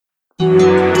Hi,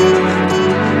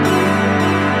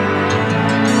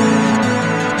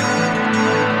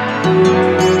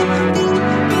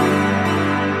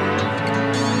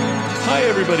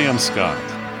 everybody. I'm Scott.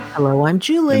 Hello, I'm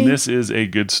Julie. And this is A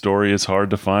Good Story is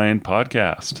Hard to Find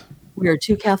podcast. We are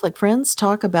two Catholic friends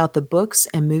talk about the books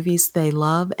and movies they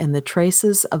love and the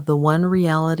traces of the one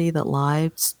reality that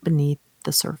lies beneath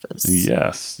the surface.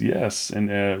 Yes, yes.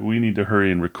 And we need to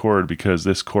hurry and record because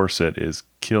this corset is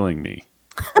killing me.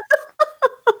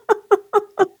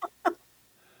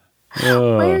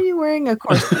 Why are you wearing a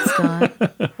corset, Scott?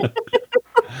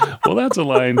 Well, that's a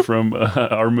line from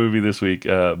our movie this week,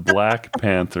 Black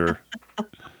Panther.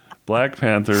 Black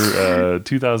Panther,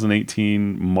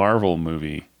 2018 Marvel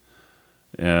movie.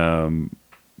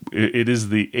 It is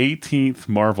the 18th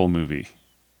Marvel movie.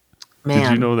 Man,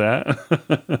 did you know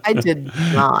that? I did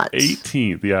not.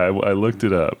 18th. Yeah, I looked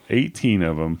it up. 18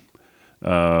 of them.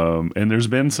 And there's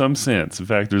been some since. In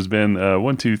fact, there's been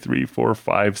 1, 2, 3, 4,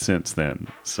 5 since then.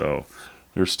 So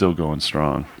they're still going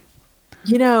strong.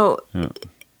 You know,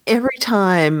 every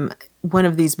time one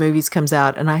of these movies comes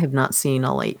out, and I have not seen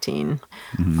all 18,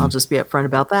 I'll just be upfront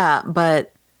about that.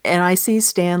 And I see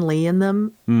Stan Lee in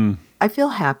them, I feel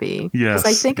happy. Yes,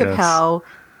 because I think of how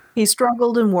he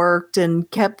struggled and worked and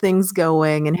kept things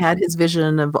going and had his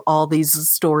vision of all these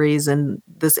stories and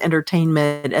this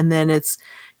entertainment. And then it's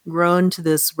grown to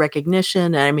this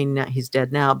recognition. I mean, he's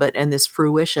dead now, and this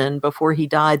fruition before he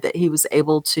died that he was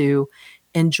able to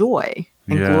enjoy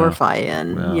and glorify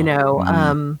in,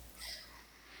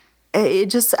 I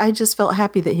just felt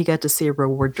happy that he got to see a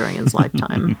reward during his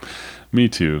lifetime. Me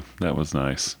too. That was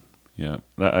nice. Yeah,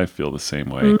 I feel the same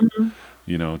way.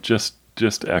 Just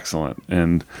excellent.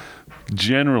 And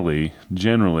generally,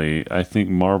 I think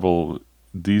Marvel,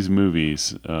 these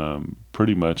movies,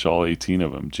 pretty much all 18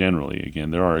 of them, generally,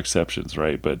 again, there are exceptions,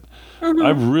 right? But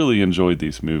I've really enjoyed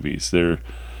these movies.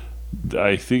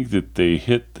 I think that they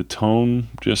hit the tone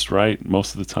just right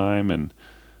most of the time, and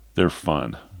they're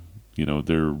fun.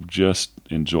 They're just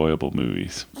enjoyable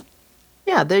movies.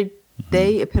 Yeah, they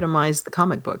epitomize the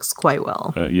comic books quite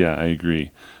well. Yeah, I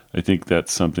agree. I think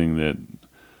that's something that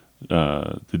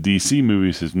the DC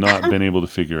movies has not been able to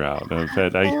figure out. In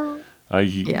fact,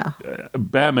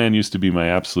 Batman used to be my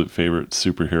absolute favorite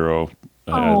superhero.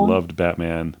 I loved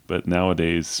Batman, but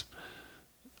nowadays,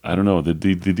 I don't know. The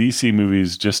DC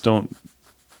movies just don't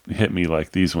hit me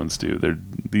like these ones do.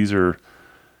 These are,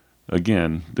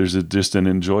 again, there's just an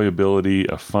enjoyability,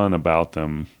 a fun about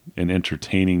them, an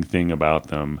entertaining thing about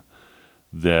them.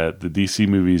 That the DC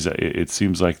movies, it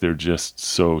seems like they're just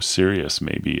so serious,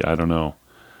 maybe. I don't know.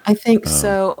 I think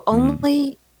so.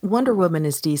 Only Wonder Woman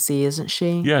is DC, isn't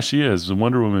she? Yeah, she is. The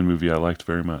Wonder Woman movie I liked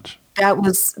very much.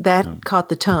 That caught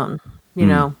the tone,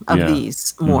 of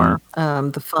these more,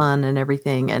 the fun and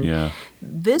everything. And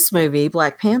this movie,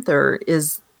 Black Panther,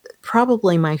 is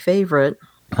probably my favorite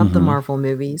of the Marvel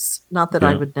movies. Not that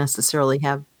I would necessarily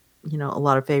have, a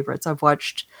lot of favorites. I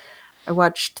watched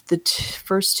the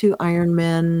first 2 Iron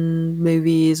Man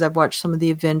movies. I've watched some of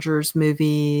the Avengers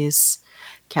movies.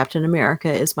 Captain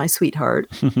America is my sweetheart,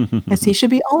 as he should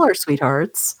be all our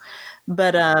sweethearts.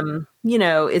 But, I'm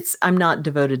not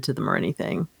devoted to them or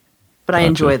anything. But I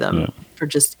enjoy them for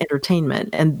just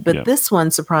entertainment. But this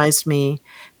one surprised me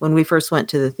when we first went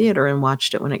to the theater and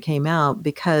watched it when it came out,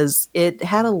 because it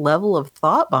had a level of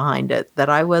thought behind it that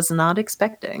I was not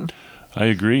expecting. I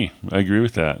agree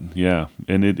with that. Yeah.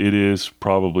 And it is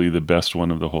probably the best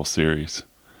one of the whole series.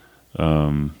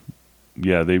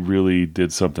 They really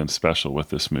did something special with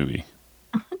this movie.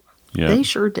 Yeah. They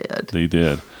sure did. They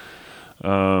did.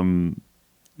 We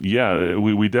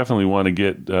definitely want to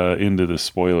get into the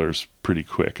spoilers pretty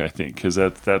quick, I think, because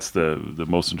that's the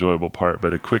most enjoyable part.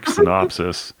 But a quick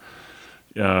synopsis.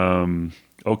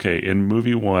 Okay, in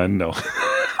movie 1, no.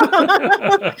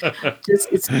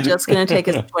 It's just going to take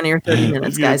us 20 or 30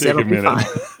 minutes, guys. It'll be fine.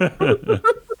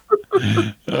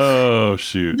 Oh,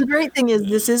 shoot. The great thing is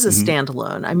this is a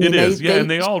standalone. I mean, it is.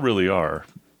 And they all really are,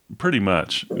 pretty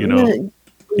much,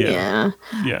 Yeah.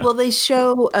 Well, they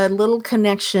show a little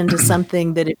connection to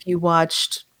something that if you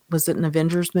watched, was it an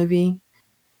Avengers movie?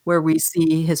 Where we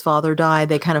see his father die,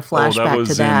 they kind of flash back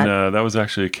to that. That was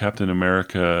actually a Captain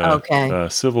America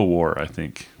Civil War, I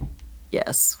think.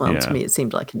 Yes. Well, to me, it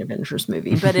seemed like an Avengers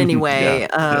movie. But anyway,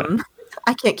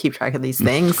 I can't keep track of these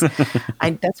things.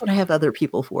 That's what I have other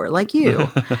people for, like you.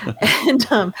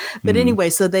 But anyway,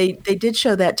 so they did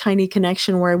show that tiny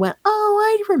connection where I went,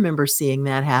 I remember seeing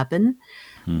that happen.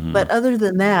 But other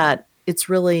than that, it's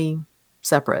really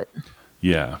separate.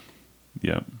 Yeah.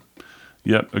 Yep.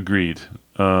 Agreed.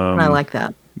 And I like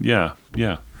that. Yeah.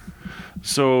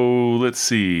 So let's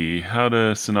see how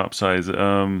to synopsize.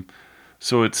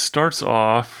 So it starts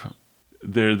off.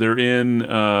 They're in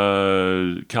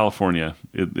California.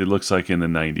 It looks like in the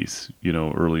 90s,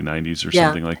 early 90s or Yeah,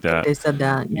 something like I think that. they said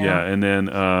that. Yeah, Yeah. and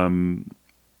then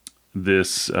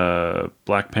this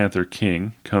Black Panther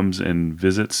king comes and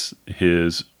visits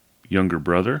his younger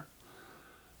brother,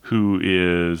 who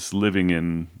is living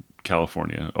in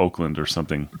California, Oakland or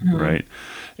something, right?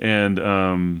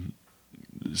 And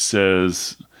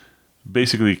says,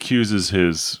 basically accuses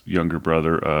his younger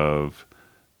brother of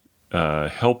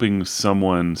helping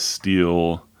someone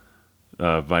steal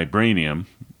vibranium,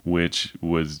 which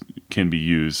can be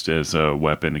used as a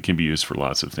weapon. It can be used for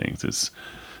lots of things.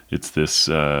 It's this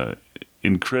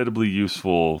incredibly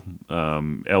useful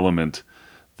element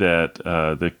that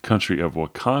the country of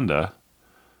Wakanda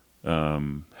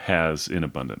has in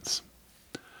abundance.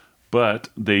 But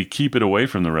they keep it away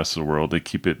from the rest of the world. They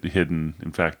keep it hidden.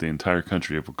 In fact, the entire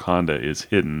country of Wakanda is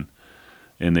hidden,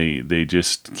 and they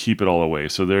just keep it all away.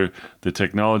 So the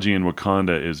technology in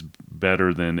Wakanda is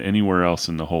better than anywhere else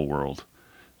in the whole world.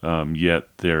 Yet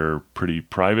they're pretty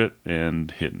private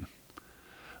and hidden.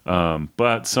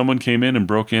 But someone came in and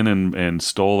broke in and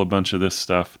stole a bunch of this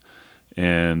stuff,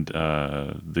 and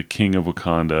the king of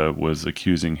Wakanda was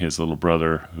accusing his little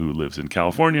brother, who lives in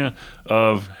California,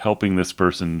 of helping this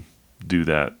person do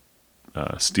that,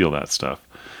 steal that stuff.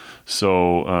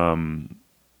 So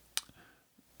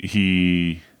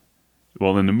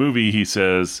in the movie, he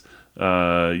says,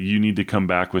 you need to come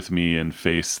back with me and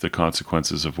face the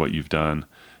consequences of what you've done.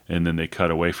 And then they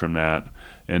cut away from that.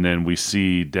 And then we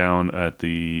see down at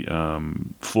the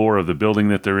floor of the building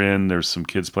that they're in, there's some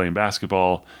kids playing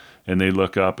basketball, and they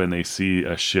look up and they see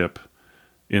a ship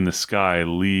in the sky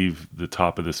leave the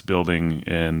top of this building,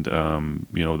 and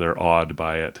they're awed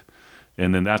by it.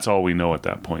 And then that's all we know at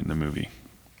that point in the movie,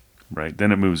 right?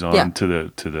 Then it moves on to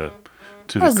the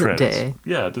present credits. Day.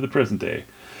 Yeah, to the present day.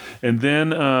 And then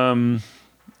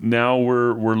now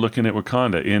we're looking at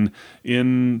Wakanda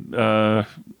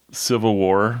in Civil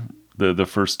War. The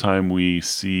first time we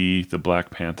see the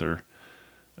Black Panther,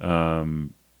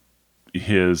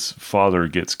 his father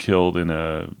gets killed in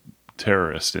a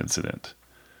terrorist incident.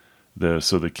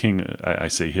 So the king, I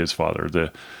say his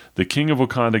father, the king of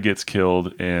Wakanda gets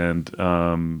killed, and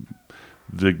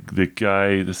the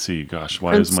guy, let's see, gosh,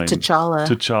 why Prince is my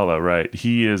T'Challa, right?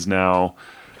 He is now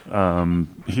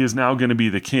going to be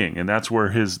the king, and that's where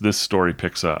this story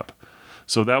picks up.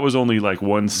 So that was only like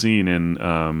one scene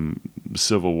in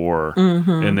Civil War,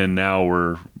 and then now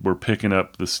we're picking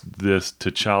up this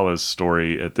T'Challa's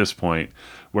story at this point,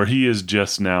 where he is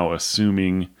just now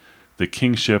assuming the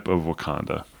kingship of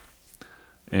Wakanda,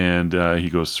 and he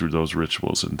goes through those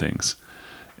rituals and things,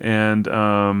 and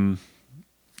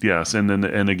yes,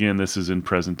 and again, this is in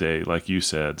present day, like you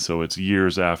said, so it's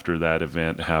years after that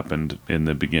event happened in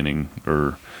the beginning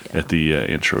or at the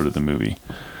intro to the movie.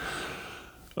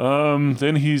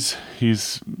 Then he's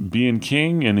being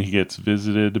king, and he gets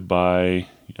visited by,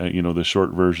 the short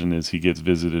version is he gets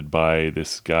visited by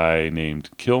this guy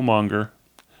named Killmonger,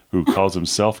 who calls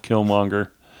himself Killmonger,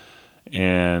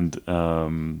 and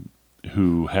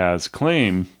who has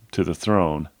claim to the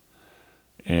throne.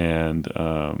 And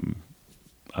I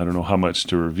don't know how much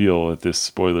to reveal at this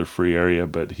spoiler-free area,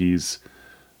 but he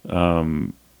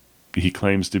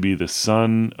claims to be the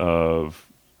son of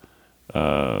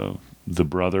the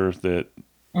brother that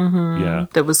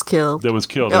that was killed. And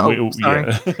sorry.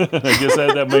 Yeah. I guess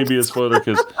that may be a spoiler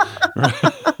because I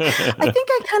think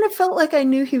I kind of felt like I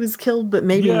knew he was killed, but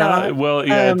maybe not. Well,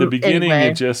 at the beginning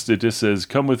anyway. it just says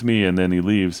come with me, and then he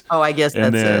leaves. Oh, I guess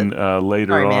and that's then it.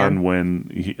 Later on,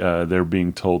 when they're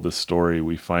being told the story,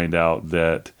 we find out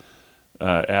that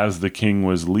as the king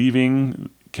was leaving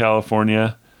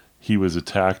California, he was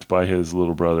attacked by his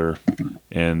little brother,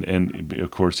 and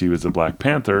of course he was the Black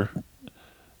Panther,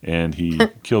 and he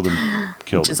killed him.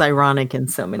 Which is ironic in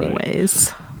so many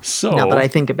ways. So now that I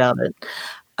think about it,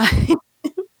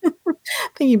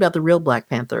 thinking about the real Black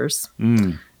Panthers,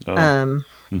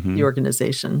 the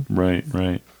organization,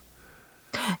 right.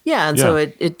 Yeah, and so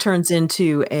it turns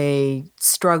into a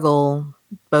struggle,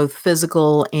 both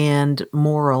physical and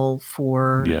moral,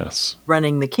 for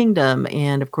running the kingdom.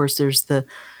 And of course, there's the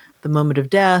moment of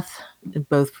death,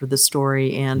 both for the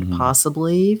story and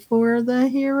possibly for the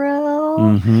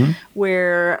hero,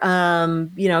 where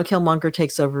Killmonger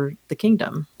takes over the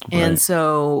kingdom. And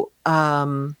so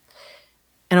and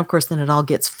of course then it all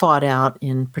gets fought out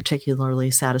in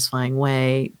particularly satisfying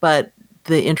way. But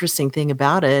the interesting thing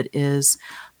about it is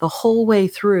the whole way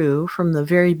through, from the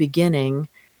very beginning,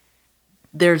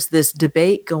 there's this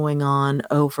debate going on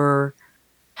over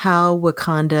how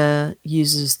Wakanda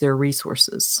uses their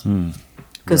resources.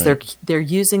 because they're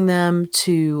using them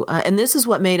to and this is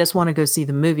what made us want to go see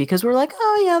the movie, because we're like,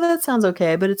 oh yeah, that sounds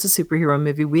okay, but it's a superhero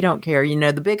movie, we don't care.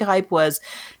 The big hype was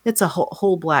it's a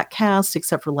whole black cast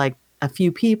except for like a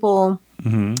few people.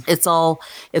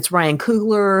 It's Ryan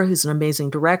Coogler, who's an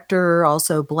amazing director,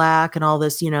 also black, and all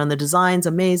this, and the design's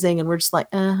amazing, and we're just like,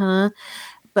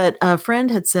 but a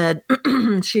friend had said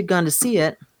she'd gone to see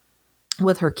it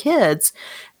with her kids,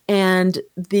 and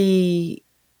the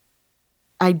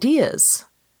ideas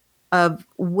of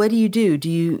what do? Do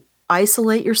you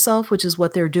isolate yourself, which is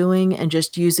what they're doing, and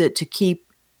just use it to keep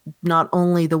not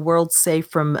only the world safe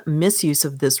from misuse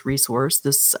of this resource,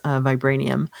 this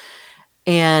vibranium,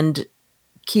 and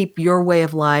keep your way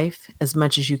of life as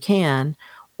much as you can,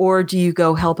 or do you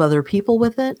go help other people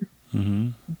with it?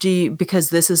 Because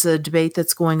this is a debate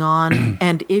that's going on,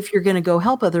 and if you're going to go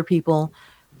help other people,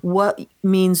 what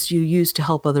means do you use to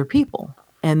help other people?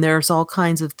 And there's all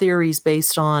kinds of theories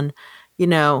based on,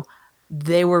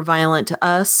 they were violent to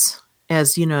us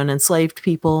as, an enslaved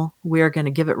people. We're going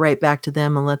to give it right back to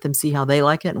them and let them see how they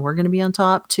like it, and we're going to be on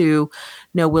top. To,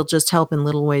 no, we'll just help in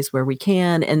little ways where we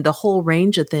can, and the whole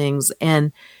range of things.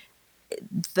 And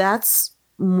that's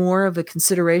more of a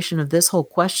consideration of this whole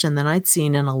question than I'd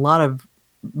seen in a lot of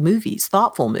movies,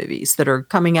 thoughtful movies that are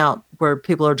coming out where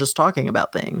people are just talking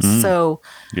about things. So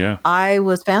I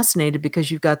was fascinated because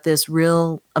you've got this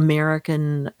real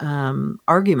American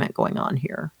argument going on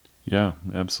here. Yeah,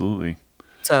 absolutely.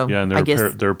 So and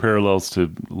there are parallels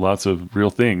to lots of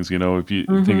real things. If you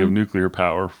think of nuclear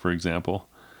power, for example,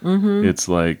 it's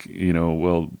like,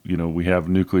 we have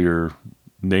nuclear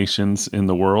nations in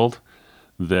the world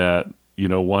that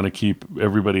want to keep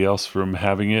everybody else from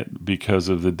having it because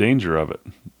of the danger of it,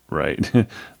 right?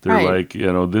 They're like,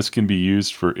 this can be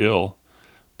used for ill,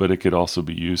 but it could also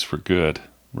be used for good,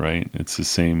 right? It's the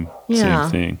same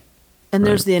thing. And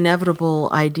there's the inevitable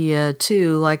idea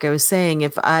too, like I was saying,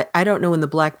 if I don't know when the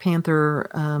Black Panther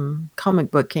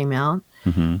comic book came out,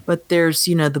 but there's,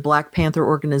 the Black Panther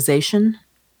organization,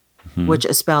 which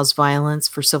espoused violence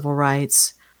for civil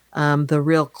rights. The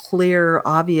real clear,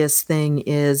 obvious thing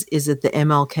is it the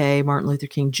MLK, Martin Luther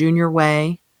King Jr.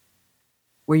 way,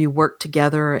 where you work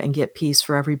together and get peace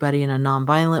for everybody in a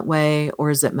nonviolent way, or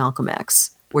is it Malcolm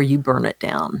X, where you burn it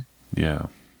down? Yeah.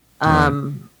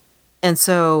 And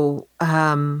so,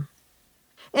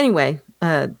 anyway,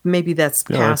 maybe that's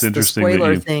past the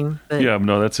spoiler thing.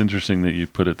 But that's interesting that you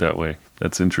put it that way.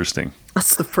 That's interesting.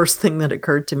 That's the first thing that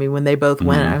occurred to me when they both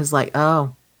went. I was like,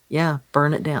 oh, yeah,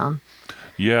 burn it down.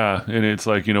 Yeah, and it's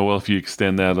like, if you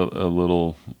extend that a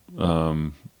little,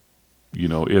 if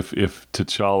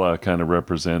T'Challa kind of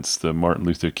represents the Martin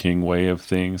Luther King way of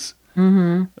things,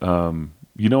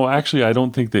 actually, I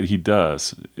don't think that he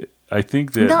does. I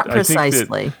think that not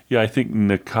precisely. I think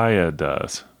Nakia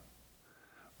does.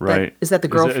 Right? Is that the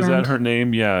girlfriend? Is that her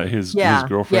name? Yeah, his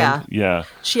girlfriend. Yeah.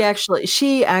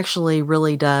 She actually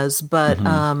really does. But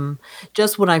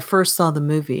just when I first saw the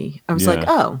movie, I was like,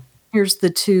 oh, here's the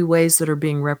two ways that are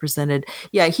being represented.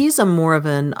 Yeah, he's a more of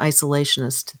an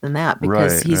isolationist than that,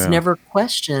 because he's never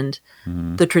questioned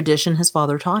the tradition his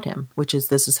father taught him, which is,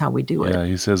 this is how we do it. Yeah,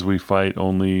 he says we fight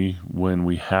only when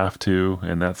we have to,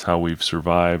 and that's how we've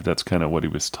survived. That's kind of what he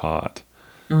was taught.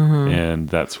 And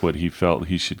that's what he felt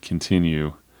he should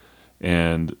continue.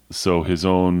 And so his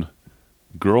own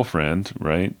girlfriend,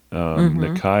 right,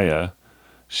 Nakia,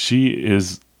 she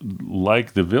is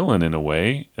like the villain in a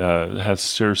way,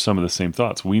 shares some of the same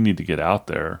thoughts. We need to get out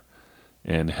there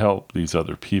and help these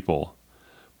other people.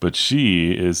 But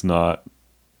she is not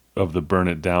of the burn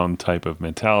it down type of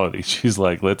mentality. She's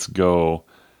like, let's go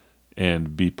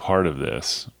and be part of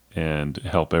this and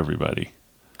help everybody.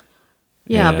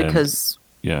 Yeah, because...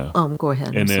 Yeah. Go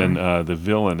ahead. And then the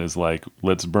villain is like,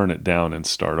 let's burn it down and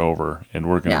start over, and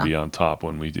we're going to be on top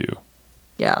when we do.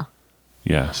 Yeah.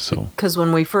 Yeah, so... Because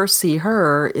when we first see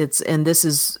her, and this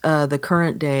is the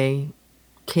current day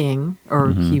king,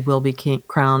 or he will be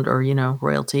crowned, or,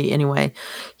 royalty. Anyway,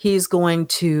 he's going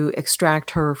to extract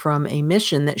her from a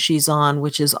mission that she's on,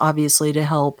 which is obviously to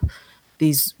help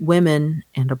these women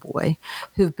and a boy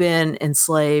who've been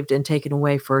enslaved and taken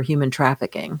away for human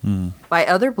trafficking by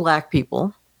other black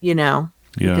people,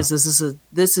 because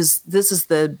this is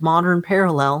the modern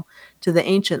parallel to the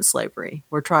ancient slavery,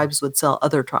 where tribes would sell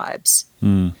other tribes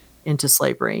into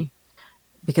slavery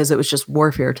because it was just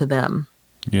warfare to them.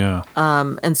 Yeah.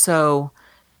 And so,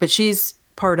 but she's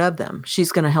part of them.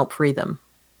 She's going to help free them.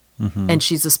 And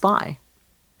she's a spy.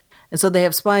 And so they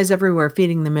have spies everywhere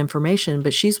feeding them information,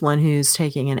 but she's one who's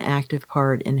taking an active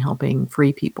part in helping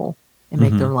free people and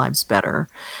make their lives better.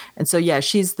 And so,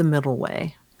 she's the middle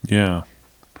way. Yeah.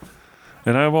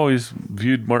 And I've always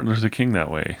viewed Martin Luther King that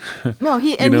way. No,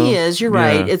 You he know? is. You're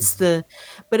right. Yeah. It's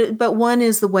but one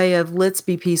is the way of let's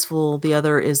be peaceful. The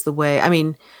other is the way. I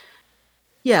mean,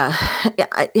 yeah.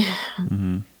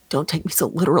 Mm-hmm. Don't take me so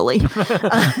literally.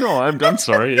 No, I'm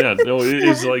sorry. Yeah, no,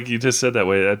 it's like you just said that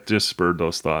way. That just spurred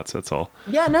those thoughts. That's all.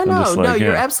 Yeah, no, I'm no, just no. like,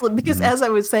 You're yeah, absolutely because mm-hmm. as I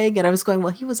was saying it, I was going,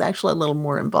 well, he was actually a little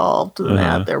more involved than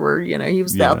that. There were, he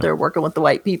was out Yeah. there working with the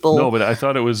white people. No, but I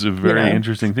thought it was a You very know,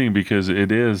 interesting thing because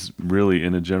it is really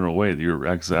in a general way. You're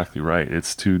exactly right.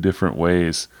 It's two different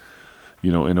ways.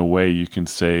 In a way, you can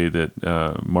say that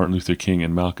Martin Luther King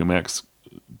and Malcolm X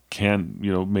can,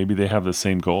 maybe they have the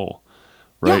same goal,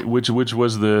 yeah, right? Which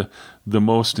was the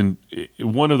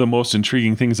one of the most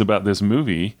intriguing things about this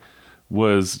movie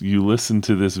was you listen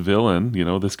to this villain,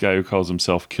 this guy who calls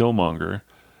himself Killmonger,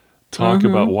 talk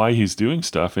about mm-hmm, why he's doing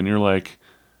stuff, and you're like,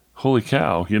 holy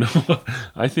cow,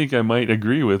 I think I might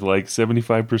agree with like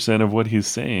 75% of what he's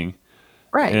saying.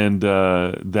 right. And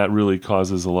that really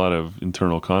causes a lot of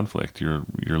internal conflict. You're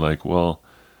like, well,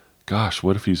 gosh,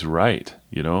 what if he's right?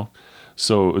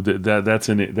 So that's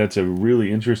a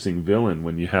really interesting villain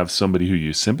when you have somebody who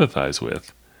you sympathize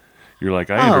with. You're like,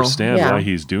 I Oh, understand yeah, why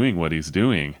he's doing what he's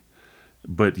doing,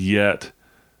 but yet,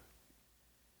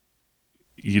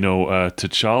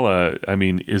 T'Challa, I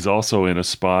mean, is also in a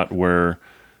spot where,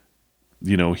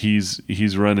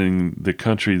 he's running the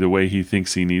country the way he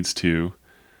thinks he needs to.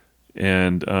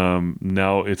 And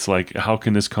now it's like, how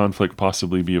can this conflict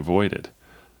possibly be avoided?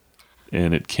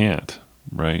 And it can't,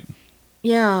 right?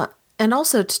 yeah. And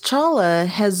also, T'Challa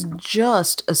has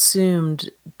just assumed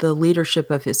the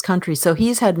leadership of his country, so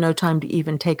he's had no time to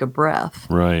even take a breath.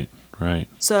 Right, right.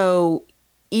 So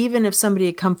even if somebody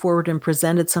had come forward and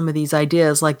presented some of these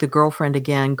ideas, like the girlfriend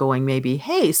again going maybe,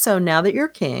 hey, so now that you're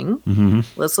king, Mm-hmm.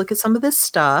 let's look at some of this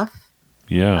stuff.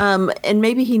 Yeah. And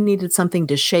maybe he needed something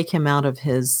to shake him out of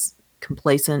his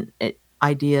complacent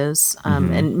ideas,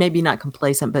 Mm-hmm. and maybe not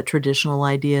complacent, but traditional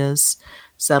ideas,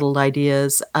 settled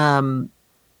ideas,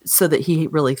 so that he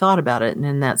really thought about it. And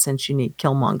in that sense, you need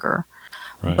Killmonger.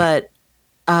 Right. But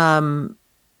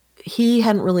he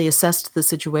hadn't really assessed the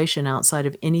situation outside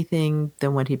of anything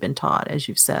than what he'd been taught, as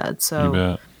you've said. You So,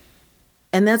 bet.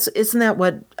 and isn't that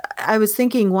what I was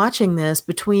thinking watching this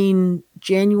between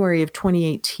January of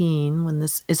 2018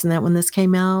 isn't that when this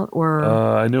came out? Or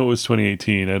I know it was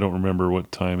 2018. I don't remember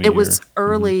what time of it year. was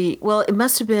early, well, it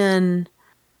must have been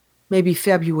maybe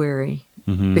February.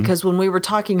 Mm-hmm. Because when we were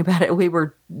talking about it, we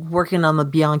were working on the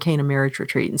Beyond Cana marriage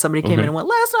retreat, and somebody came in Okay. and went,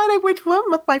 "Last night I went home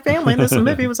with my family, and this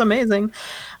movie was amazing."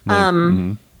 Nice.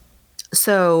 Mm-hmm.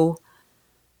 So,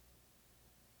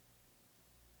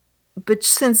 but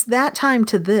since that time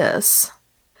to this,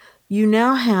 you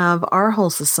now have our whole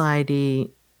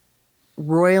society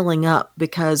roiling up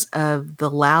because of the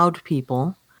loud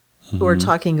people who are Mm-hmm.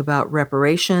 talking about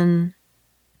reparation,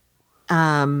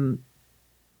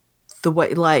 the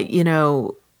way, like,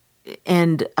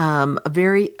 and a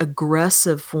very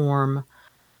aggressive form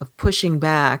of pushing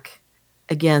back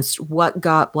against what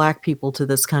got Black people to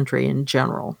this country in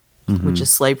general, which Mm-hmm. is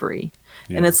slavery.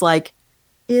 And Yeah. it's like,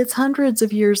 it's hundreds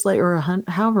of years later, or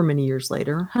however many years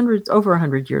later, over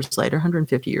 100 years later,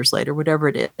 150 years later, whatever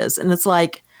it is. And it's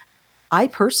like, I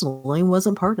personally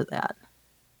wasn't part of that.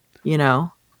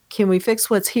 Can we fix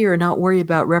what's here and not worry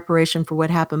about reparation for what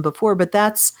happened before? But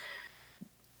that's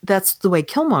the way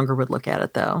Killmonger would look at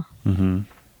it, though. Mm-hmm.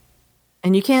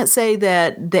 And you can't say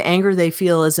that the anger they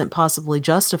feel isn't possibly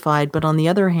justified, but on the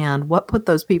other hand, what put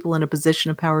those people in a position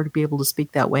of power to be able to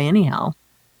speak that way anyhow?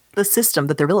 The system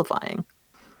that they're vilifying,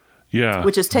 Yeah.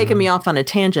 which has taken me off on a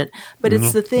tangent. But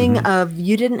it's the thing Mm-hmm. of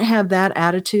you didn't have that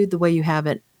attitude the way you have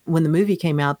it when the movie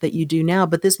came out that you do now,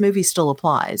 but this movie still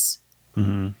applies.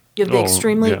 Mm-hmm. You have the Oh,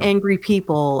 extremely yeah. angry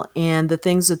people and the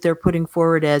things that they're putting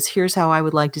forward as, here's how I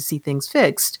would like to see things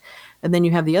fixed. And then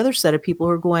you have the other set of people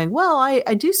who are going, well, I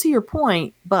do see your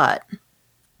point, but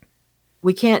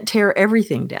we can't tear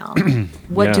everything down.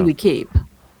 What do Yeah. we keep?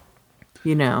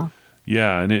 Yeah.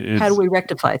 And How do it's, we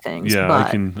rectify things? yeah,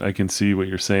 But I can see what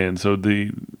you're saying. So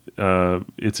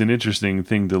it's an interesting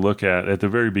thing to look at the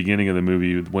very beginning of the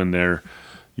movie when they're,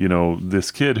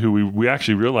 this kid who we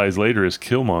actually realize later is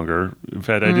Killmonger. In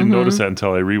fact, I didn't notice that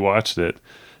until I rewatched it.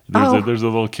 There's a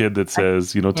little kid that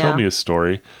says, tell yeah. me a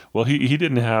story. Well, he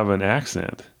didn't have an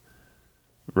accent,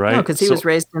 right? No, because he was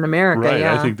raised in America. Right.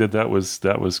 Yeah. I think that was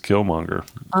Killmonger.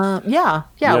 Yeah,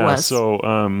 it was. So,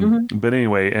 but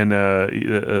anyway, and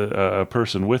a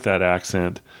person with that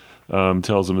accent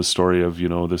tells him a story of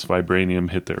this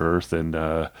vibranium hit the earth, and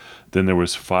then there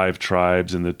was 5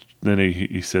 tribes, and then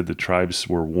he said the tribes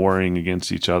were warring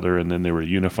against each other, and then they were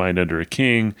unified under a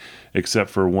king, except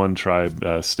for one tribe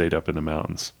stayed up in the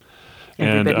mountains.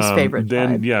 And Everybody's favorite then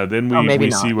tribe. yeah, then Oh, maybe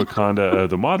we see not. Wakanda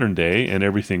the modern day, and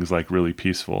everything's like really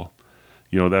peaceful.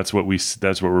 That's what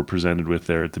we're presented with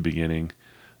there at the beginning.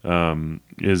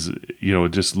 Is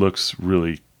it just looks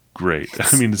really great.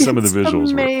 I mean, some of the It's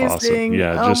visuals were awesome. amazing.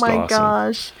 Yeah, Oh just my awesome.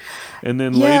 gosh. And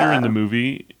then later in the Yeah.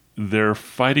 movie, they're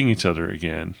fighting each other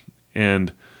again,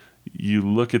 and you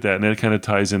look at that, and that kind of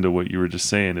ties into what you were just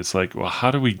saying. It's like, well,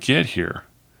 how do we get here?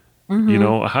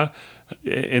 Mm-hmm. How,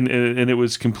 and it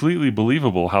was completely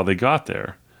believable how they got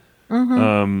there.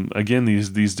 Mm-hmm. Again,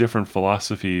 these different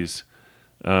philosophies,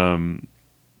 end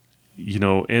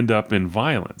up in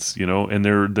violence, and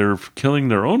they're killing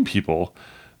their own people,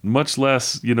 much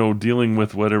less, dealing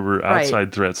with whatever Right.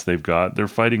 outside threats they've got. They're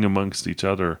fighting amongst each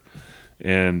other,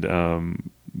 and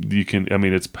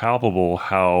it's palpable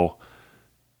how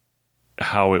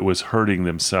it was hurting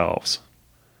themselves.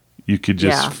 You could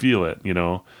just Yeah. feel it,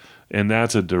 and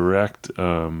that's a direct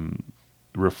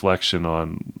reflection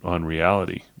on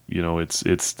reality.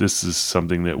 It's this is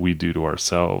something that we do to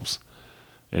ourselves,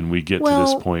 and we get to this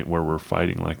Well, point where we're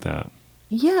fighting like that.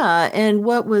 yeah, and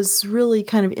what was really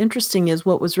kind of interesting is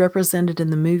what was represented in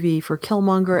the movie for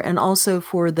Killmonger and also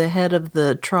for the head of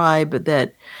the tribe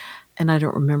that, and I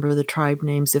don't remember the tribe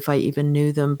names if I even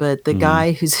knew them, but the Mm.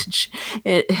 guy who's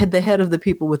had the head of the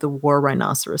people with the war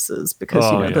rhinoceroses, because,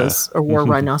 Oh yeah, those are war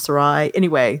rhinoceri.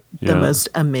 Anyway, the yeah, most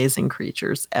amazing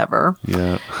creatures ever.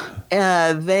 yeah.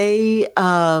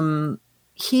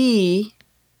 He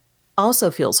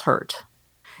also feels hurt.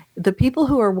 The people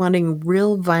who are wanting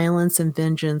real violence and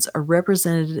vengeance are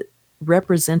represented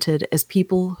as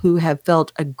people who have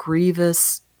felt a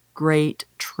grievous, great,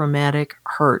 traumatic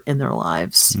hurt in their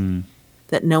lives Mm.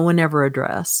 that no one ever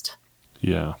addressed.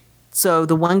 Yeah, So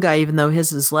the one guy, even though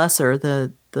his is lesser,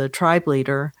 the tribe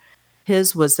leader,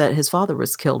 his was that his father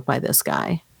was killed by this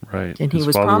guy, right. and he His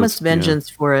was father promised was, yeah. vengeance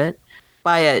for it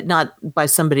not by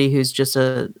somebody who's just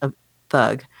a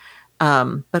thug,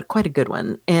 but quite a good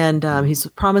one. And he's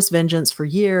promised vengeance for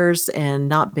years and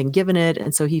not been given it.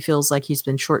 And so he feels like he's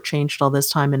been shortchanged all this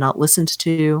time and not listened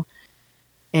to.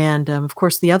 And of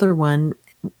course, the other one,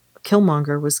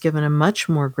 Killmonger, was given a much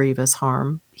more grievous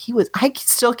harm. I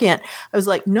still can't, I was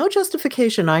like, no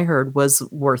justification I heard was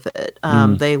worth it.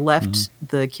 Mm. They Mm-hmm. left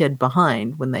the kid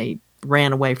behind when they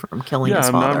ran away from killing Yeah, his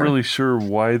I'm not father. really sure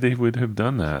why they would have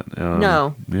done that.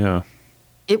 No, Yeah.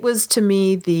 it was to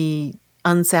me the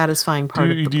unsatisfying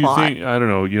part of the Do you plot. think, I don't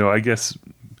know, I guess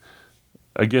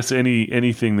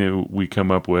anything that we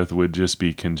come up with would just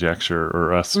be conjecture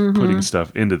or us putting Mm-hmm.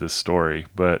 stuff into the story.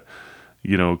 But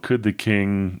could the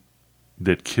king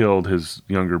that killed his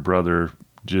younger brother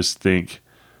just think,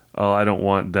 "Oh, I don't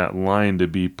want that line to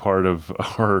be part of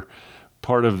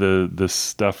the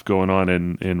stuff going on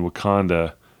in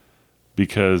Wakanda,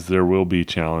 because there will be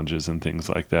challenges and things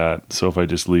like that. So if I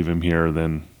just leave him here,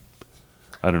 then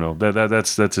I don't know.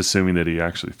 That's assuming that he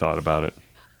actually thought about it."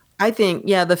 I think,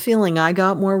 yeah, the feeling I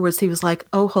got more was he was like,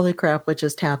 "Oh, holy crap, what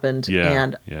just happened? Yeah,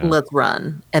 And yeah, let's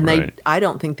run." And right. I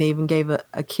don't think they even gave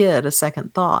a kid a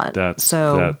second thought. That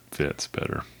So, fits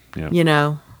better. Yeah. you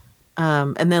know,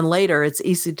 and then later it's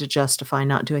easy to justify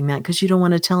not doing that because you don't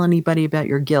want to tell anybody about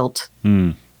your guilt,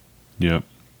 Mm. Yep.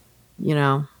 you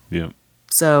know. Yep.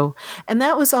 So, and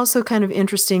that was also kind of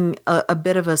interesting, a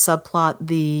bit of a subplot,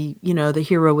 the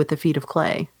hero with the feet of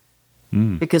clay.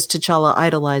 Mm. Because T'Challa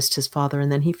idolized his father, and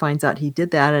then he finds out he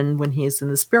did that, and when he's in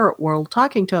the spirit world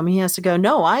talking to him, he has to go,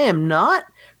 "No, I am not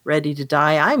ready to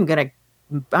die. I'm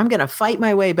gonna fight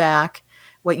my way back.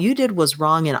 What you did was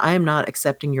wrong, and I am not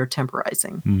accepting your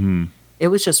temporizing. Mm-hmm. It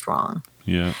was just wrong."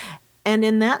 Yeah. And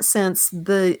in that sense,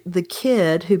 the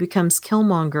kid who becomes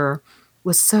Killmonger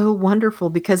was so wonderful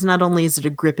because not only is it a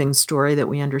gripping story that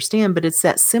we understand, but it's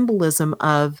that symbolism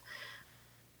of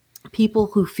people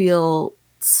who feel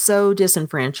so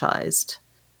disenfranchised,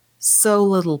 so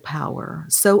little power,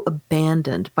 so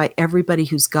abandoned by everybody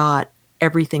who's got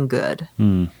everything good.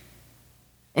 Mm.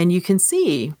 And you can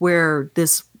see where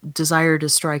this desire to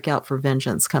strike out for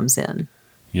vengeance comes in,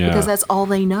 because Yeah. that's all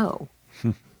they know.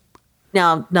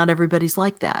 Now, not everybody's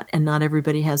like that, and not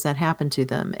everybody has that happen to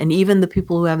them. And even the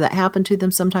people who have that happen to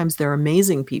them, sometimes they're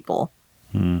amazing people.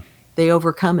 Mm. They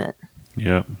overcome it.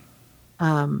 Yep.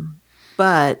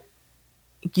 But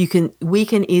we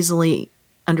can easily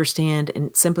understand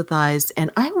and sympathize.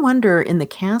 And I wonder in the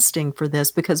casting for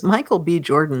this, because Michael B.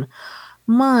 Jordan,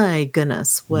 my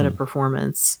goodness, what a Mm.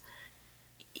 performance.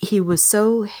 He was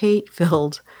so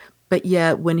hate-filled, but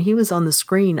yet when he was on the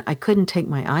screen, I couldn't take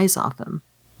my eyes off him.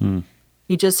 Mm.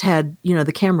 He just had,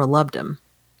 the camera loved him.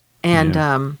 And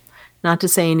Yeah. not to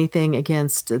say anything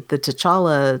against the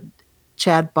T'Challa,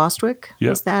 Chad Bostwick Yep.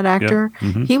 was that Yep. actor.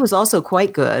 Mm-hmm. He was also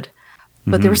quite good.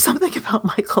 but there was something about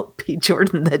Michael B.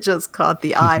 Jordan that just caught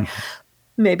the eye.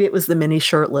 Maybe it was the many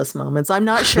shirtless moments. I'm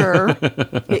not sure.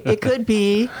 It could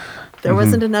be. There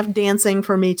wasn't enough dancing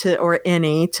for me to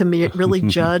really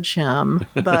judge him.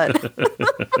 But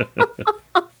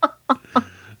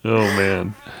oh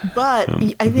man. But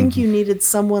I think you needed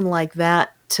someone like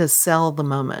that to sell the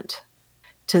moment,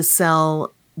 to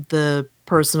sell the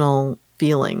personal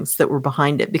feelings that were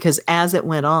behind it. Because as it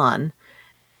went on,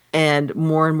 and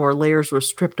more layers were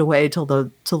stripped away till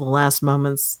the last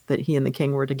moments that he and the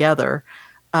king were together,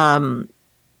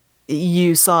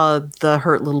 you saw the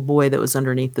hurt little boy that was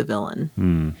underneath the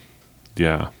villain.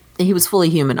 Yeah. He was fully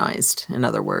humanized, in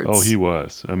other words. Oh, he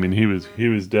was. I mean, he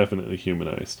was definitely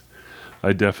humanized.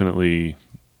 I definitely,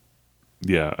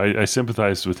 yeah, I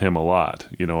sympathized with him a lot.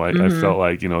 I felt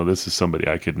like, this is somebody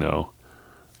I could know,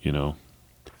 And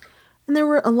there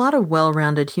were a lot of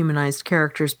well-rounded humanized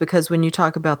characters, because when you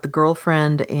talk about the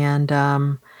girlfriend and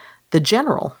the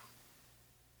general,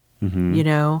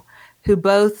 who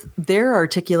both, they're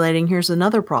articulating, here's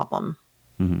another problem.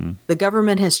 The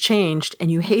government has changed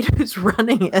and you hate who's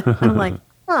running it. I'm like,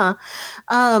 huh.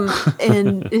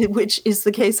 Which is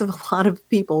the case of a lot of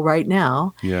people right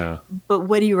now. Yeah. But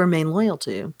what do you remain loyal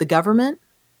to? The government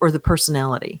or the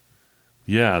personality?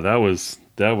 Yeah, that was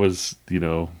that was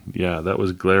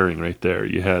glaring right there.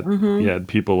 You had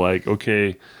people like,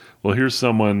 okay, well, here's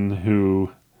someone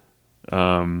who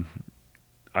I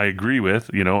agree with.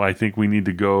 I think we need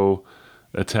to go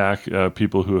attack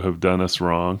people who have done us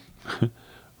wrong,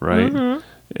 right?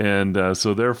 And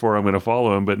so therefore I'm going to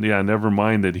follow him. But yeah, never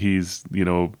mind that he's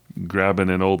grabbing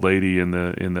an old lady in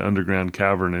the underground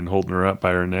cavern and holding her up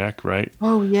by her neck, right?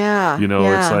 Oh yeah,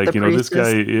 it's like this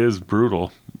guy is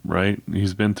brutal, right?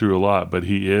 He's been through a lot, but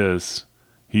he is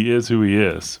who he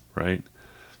is, right?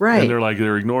 Right. And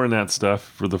they're ignoring that stuff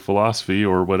for the philosophy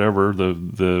or whatever,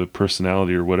 the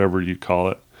personality or whatever you call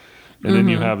it. And then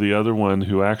you have the other one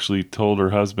who actually told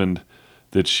her husband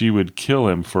that she would kill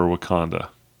him for Wakanda.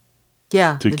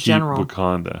 Yeah, to the keep general.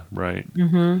 Wakanda, right?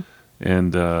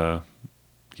 And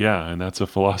and that's a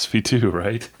philosophy too,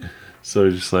 right? So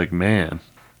it's just like, man,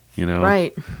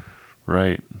 Right.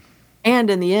 Right. And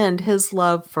in the end, his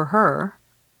love for her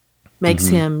makes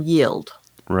him yield.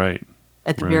 Right.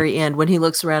 At the very end, when he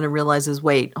looks around and realizes,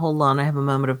 wait, hold on, I have a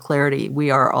moment of clarity. We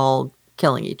are all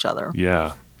killing each other.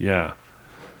 Yeah. Yeah.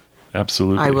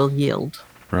 Absolutely. I will yield.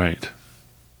 Right.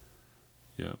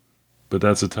 Yeah. But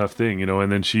that's a tough thing,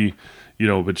 and then she,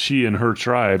 but she and her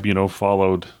tribe,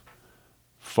 followed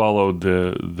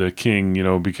the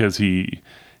king, because he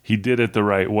did it the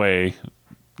right way,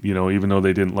 even though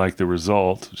they didn't like the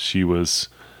result. She was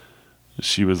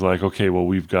like, okay, well,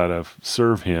 we've got to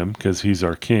serve him because he's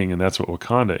our king, and that's what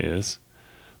Wakanda is.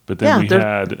 But then we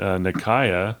had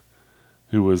Nakia,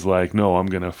 who was like, no, I'm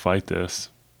going to fight this,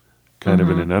 kind of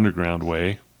in an underground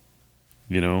way,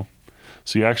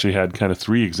 So you actually had kind of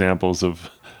three examples of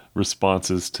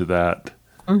responses to that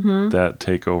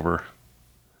takeover.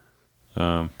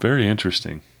 Very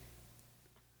interesting.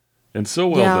 And so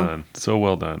well done. So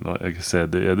well done. Like I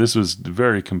said, this was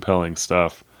very compelling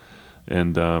stuff.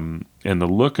 And the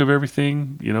look of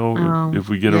everything, if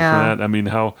we get over that, I mean,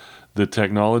 how the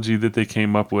technology that they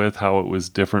came up with, how it was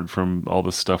different from all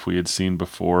the stuff we had seen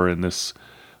before in this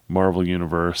Marvel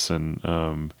universe, and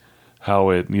how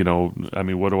it, I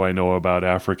mean, what do I know about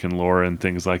African lore and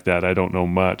things like that? I don't know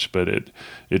much, but it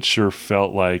sure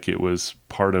felt like it was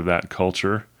part of that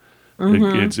culture.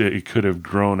 It could have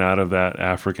grown out of that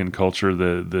African culture,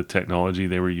 the technology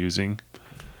they were using.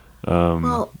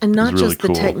 Well, and not really just the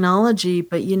cool. technology,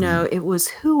 but it was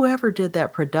whoever did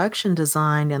that production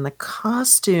design and the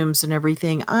costumes and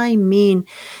everything. I mean,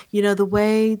 the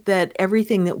way that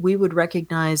everything that we would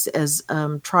recognize as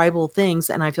tribal things,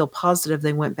 and I feel positive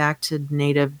they went back to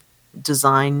native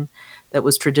design that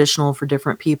was traditional for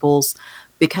different peoples,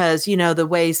 because the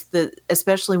ways that,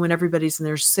 especially when everybody's in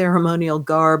their ceremonial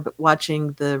garb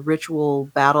watching the ritual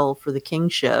battle for the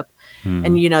kingship.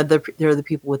 And they're the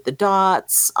people with the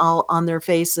dots all on their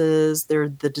faces. They're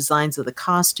the designs of the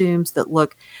costumes that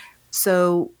look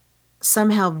so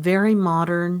somehow very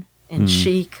modern and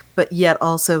chic, but yet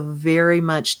also very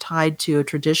much tied to a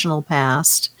traditional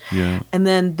past. Yeah. And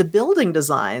then the building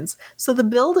designs. So the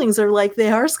buildings are like,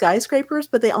 they are skyscrapers,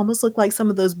 but they almost look like some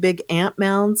of those big ant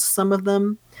mounds, some of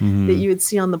them that you would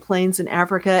see on the plains in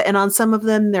Africa. And on some of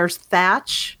them, there's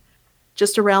thatch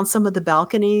just around some of the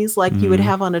balconies, like you would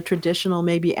have on a traditional,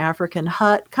 maybe African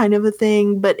hut kind of a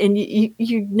thing. But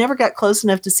you never got close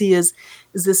enough to see, is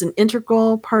this an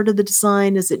integral part of the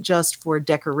design? Is it just for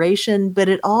decoration? But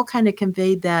it all kind of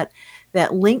conveyed that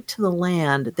link to the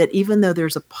land, that even though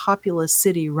there's a populous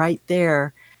city right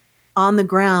there, on the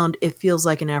ground, it feels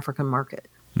like an African market.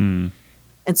 Mm.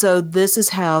 And so this is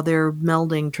how they're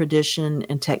melding tradition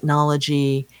and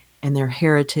technology and their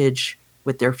heritage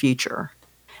with their future.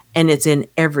 And it's in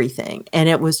everything. And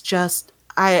it was just,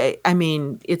 I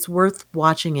mean, it's worth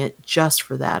watching it just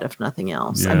for that, if nothing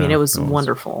else. I mean, Yeah. it was That was,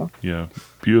 wonderful. yeah.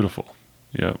 Beautiful.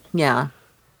 Yeah. Yeah.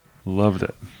 Loved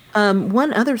it.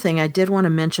 One other thing I did want to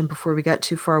mention before we got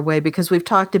too far away, because we've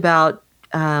talked about,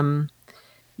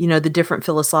 the different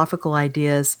philosophical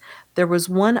ideas. There was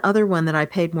one other one that I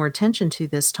paid more attention to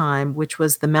this time, which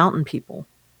was the mountain people.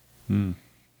 Mm.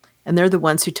 And they're the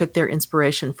ones who took their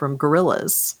inspiration from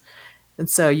gorillas. And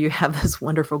so you have this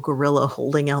wonderful gorilla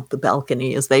holding out the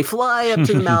balcony as they fly up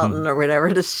to the mountain or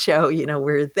whatever to show,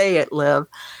 where they live.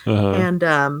 Uh-huh. And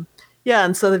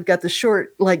and so they've got the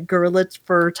short, like gorilla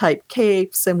fur type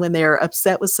capes. And when they're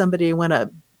upset with somebody and want to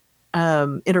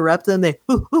interrupt them, they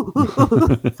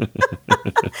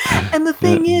and the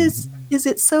thing is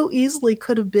it so easily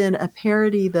could have been a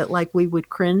parody that like we would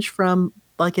cringe from,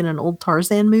 like in an old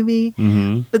Tarzan movie.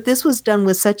 Mm-hmm. But this was done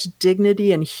with such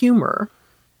dignity and humor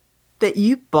that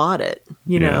you bought it.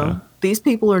 These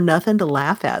people are nothing to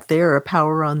laugh at. They are a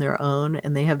power on their own,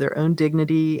 and they have their own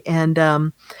dignity.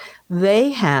 And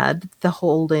they had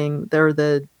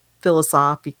the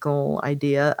philosophical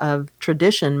idea of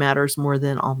tradition matters more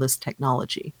than all this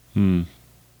technology. Mm.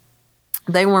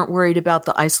 They weren't worried about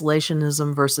the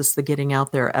isolationism versus the getting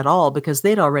out there at all, because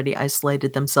they'd already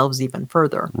isolated themselves even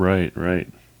further. Right.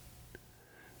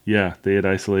 Yeah, they had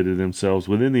isolated themselves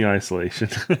within the isolation.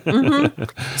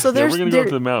 Mm-hmm. So we're going to go up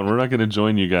to the mountain. We're not going to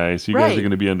join you guys. You guys right. are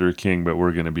going to be under a king, but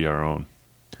we're going to be our own.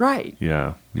 Right.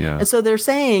 Yeah. And so they're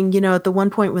saying, at the one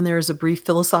point when there's a brief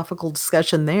philosophical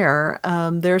discussion there,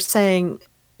 they're saying,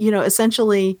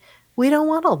 essentially, we don't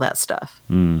want all that stuff.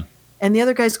 Mm. And the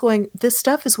other guy's going, this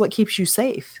stuff is what keeps you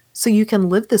safe, so you can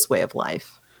live this way of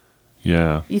life.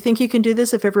 Yeah. You think you can do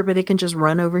this if everybody can just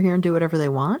run over here and do whatever they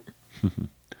want?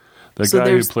 The guy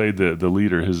who played the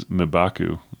leader, his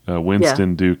M'Baku,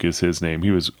 Winston Duke is his name.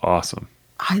 He was awesome.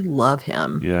 I love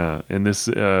him. Yeah. And this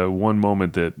one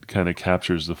moment that kind of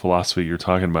captures the philosophy you're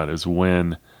talking about is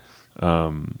when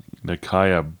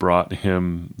Nakaya brought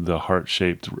him the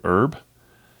heart-shaped herb.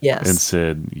 Yes. And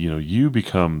said, you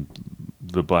become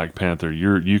the Black Panther.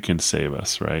 You can save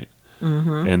us, right?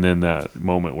 Mm-hmm. And then that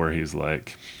moment where he's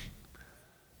like,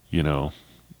 nah,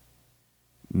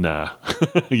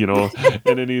 and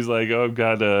then he's like, oh,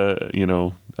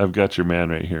 I've got your man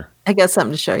right here. I got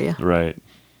something to show you. Right.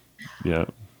 Yeah.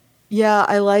 Yeah,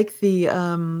 I like the,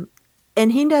 and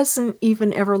he doesn't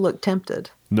even ever look tempted.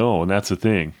 No, and that's the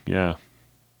thing. Yeah.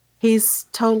 He's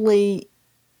totally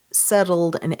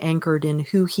settled and anchored in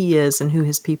who he is and who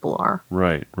his people are.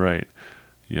 Right.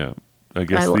 Yeah. I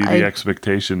guess the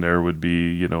expectation there would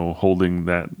be, holding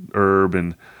that herb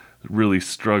and really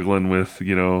struggling with,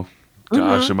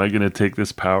 gosh, am I going to take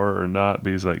this power or not?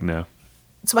 But he's like, no.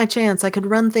 It's my chance. I could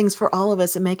run things for all of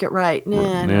us and make it right.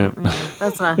 Nah.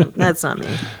 That's not me.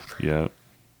 Yeah.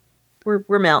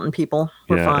 We're mountain people.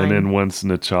 We're fine. And then once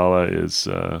T'Challa,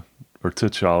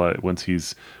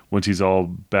 once he's all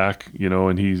back,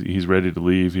 and he's ready to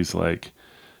leave, he's like,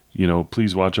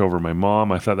 please watch over my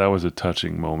mom. I thought that was a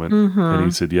touching moment. Mm-hmm. And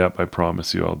he said, yep, I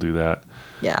promise you I'll do that.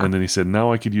 Yeah. And then he said,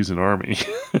 now I could use an army.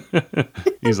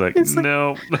 He's like,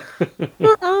 no.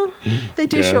 They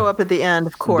do show up at the end,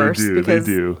 of course. They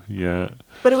do. Yeah.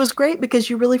 But it was great because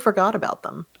you really forgot about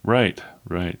them. Right.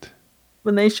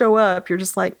 When they show up, you're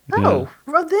just like, oh,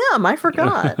 them, I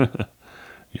forgot.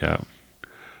 Yeah.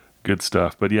 Good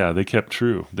stuff. But yeah, they kept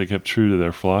true. They kept true to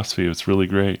their philosophy. It was really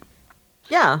great.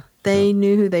 Yeah. They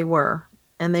knew who they were,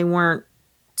 and they weren't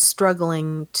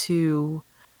struggling to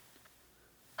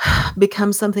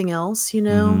become something else,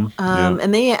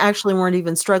 and they actually weren't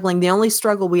even struggling. The only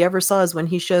struggle we ever saw is when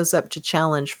he shows up to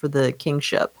challenge for the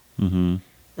kingship and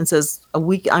says, I'm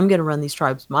going to run these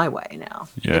tribes my way now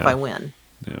if I win.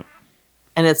 Yeah.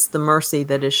 And it's the mercy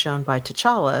that is shown by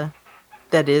T'Challa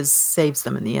that saves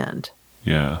them in the end.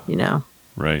 Yeah.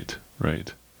 Right.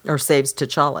 Or saves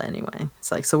T'Challa anyway.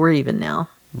 It's like, so we're even now.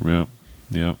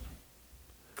 Yep.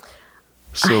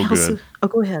 So good. Oh,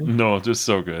 go ahead. No, just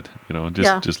so good.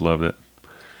 Just loved it.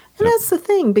 And that's the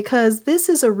thing, because this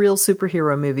is a real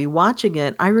superhero movie. Watching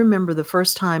it, I remember the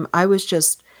first time I was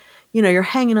just, you're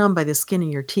hanging on by the skin of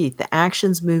your teeth. The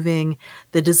action's moving.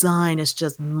 The design is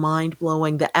just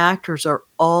mind-blowing. The actors are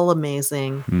all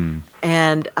amazing.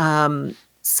 And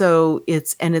so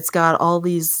it's got all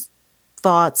these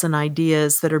thoughts and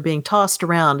ideas that are being tossed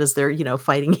around as they're,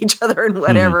 fighting each other and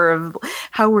whatever of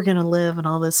how we're going to live and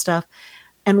all this stuff.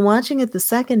 And watching it the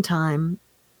second time,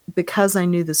 because I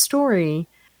knew the story,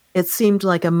 it seemed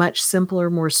like a much simpler,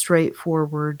 more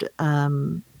straightforward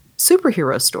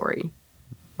superhero story.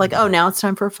 Like, oh, now it's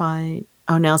time for a fight.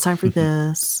 Oh, now it's time for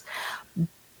this.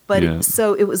 But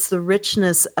so it was the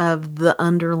richness of the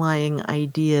underlying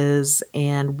ideas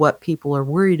and what people are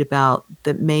worried about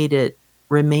that made it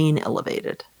remain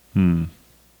elevated.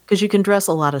 Because you can dress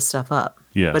a lot of stuff up.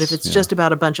 Yes, but if it's just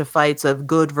about a bunch of fights of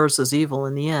good versus evil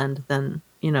in the end, then,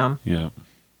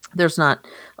 there's not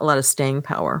a lot of staying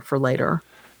power for later.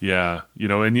 Yeah.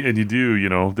 And you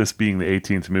do, this being the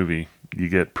 18th movie, you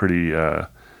get pretty,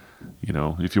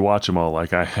 if you watch them all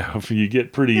like I have, you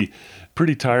get pretty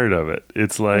tired of it.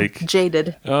 It's like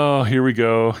jaded. Oh, here we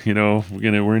go.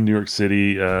 We're in New York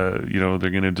City. They're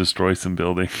going to destroy some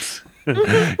buildings.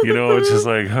 It's just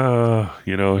like,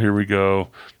 here we go.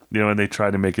 And they try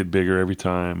to make it bigger every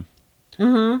time.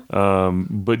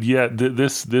 But yet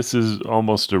this is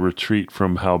almost a retreat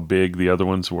from how big the other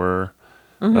ones were,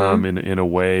 in a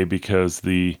way, because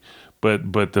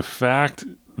but the fact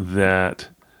that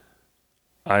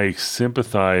I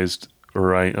sympathized,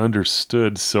 or I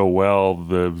understood so well,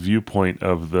 the viewpoint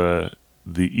of the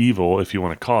evil, if you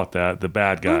want to call it that, the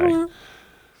bad guy,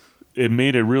 it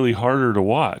made it really harder to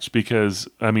watch, because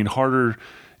harder.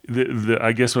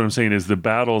 I guess what I'm saying is the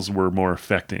battles were more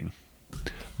affecting,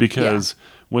 because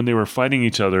when they were fighting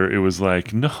each other, it was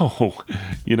like, no,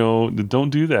 don't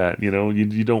do that.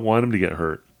 You don't want them to get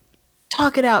hurt.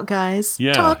 Talk it out, guys.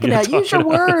 Talk it out. Use your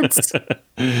words.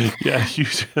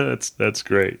 That's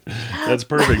great. That's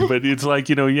perfect. But it's like,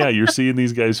 you're seeing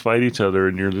these guys fight each other,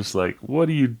 and you're just like, what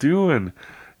are you doing?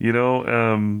 It's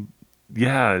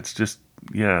just,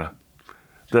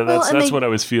 That's what I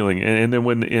was feeling. And then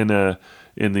when in the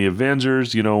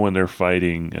Avengers, when they're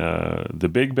fighting the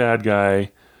big bad guy,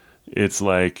 it's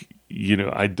like,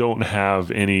 I don't have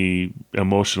any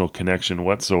emotional connection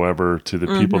whatsoever to the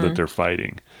people that they're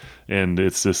fighting. And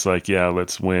it's just like,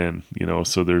 let's win,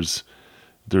 so there's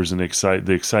the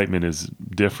excitement is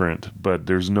different, but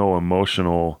there's no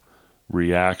emotional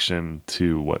reaction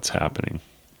to what's happening.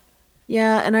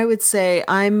 Yeah. And I would say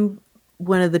I'm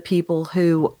one of the people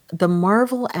who the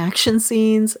Marvel action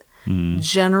scenes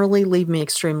generally leave me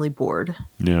extremely bored.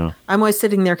 Yeah. I'm always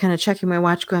sitting there kind of checking my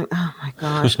watch going, oh my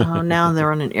gosh, now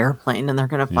they're on an airplane and they're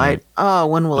going to fight. Oh,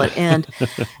 when will it end?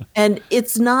 And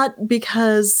it's not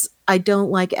because I don't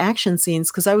like action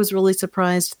scenes, because I was really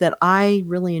surprised that I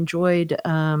really enjoyed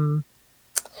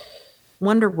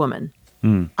Wonder Woman.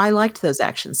 I liked those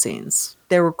action scenes.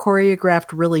 They were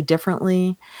choreographed really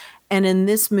differently. And in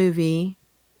this movie,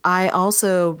 I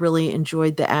also really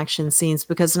enjoyed the action scenes,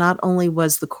 because not only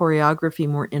was the choreography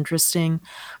more interesting,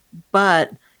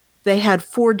 but they had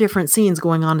 4 different scenes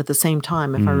going on at the same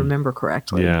time, if I remember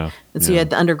correctly. Yeah. And so you had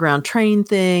the underground train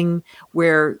thing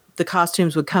where the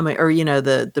costumes would come, or,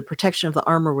 the protection of the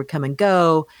armor would come and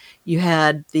go. You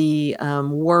had the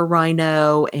war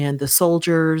rhino and the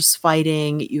soldiers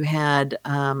fighting. You had,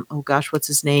 what's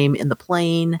his name, in the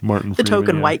plane? Martin the Freeman,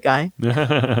 token white guy.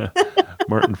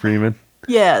 Martin Freeman.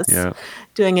 Yes. Yeah.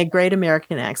 Doing a great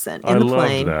American accent in the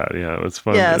plane. I loved that. Yeah, it was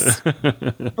fun. Yes.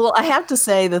 Well, I have to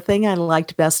say, the thing I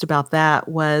liked best about that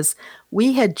was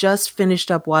we had just finished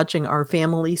up watching our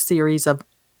family series of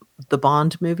the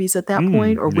Bond movies at that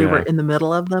point, or we were in the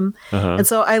middle of them. And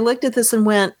so I looked at this and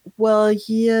went, well,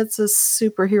 it's a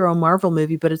superhero Marvel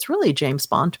movie, but it's really a James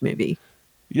Bond movie.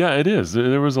 Yeah, it is.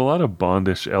 There was a lot of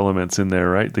Bondish elements in there,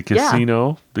 right? The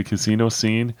casino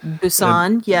scene.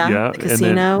 Busan, the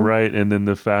casino. And then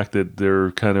the fact that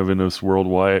they're kind of in this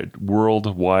worldwide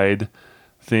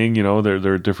thing,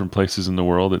 they're at different places in the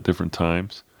world at different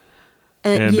times.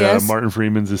 And Martin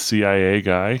Freeman's a CIA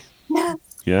guy. Yes.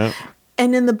 Yeah.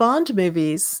 And in the Bond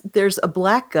movies, there's a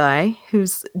black guy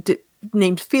who's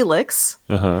named Felix,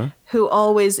 who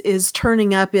always is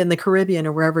turning up in the Caribbean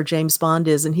or wherever James Bond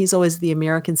is, and he's always the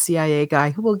American CIA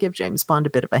guy who will give James Bond a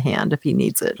bit of a hand if he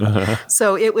needs it.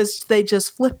 So they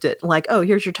just flipped it, like, oh,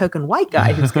 here's your token white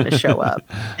guy who's going to show up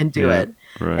and do it.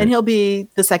 Right. And he'll be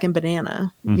the second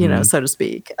banana, so to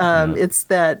speak. It's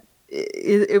that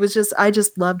it was just, I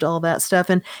just loved all that stuff.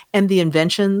 And the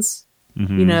inventions,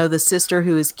 the sister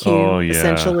who is Q,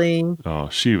 essentially. Oh,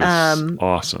 she was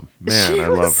awesome. Man, I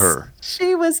love her.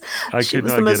 I could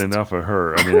not get enough of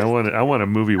her. I mean, I want a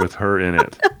movie with her in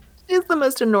it. She's the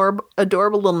most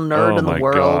adorable little nerd in the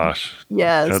world. Oh my gosh.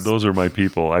 Yes. Those are my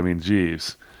people. I mean,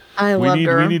 geez. I love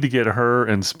her. We need to get her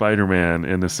and Spider-Man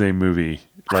in the same movie,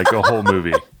 like a whole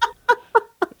movie.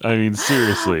 I mean,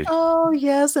 seriously. Oh,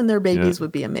 yes, and their babies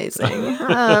would be amazing.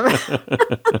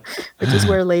 Which is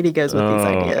where Lady goes with these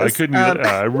ideas.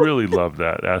 I really love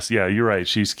that. Yeah, you're right.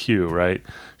 She's Q, right?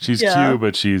 She's Q,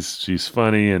 but she's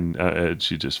funny, and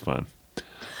she's just fun.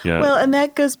 Yeah. Well, and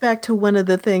that goes back to one of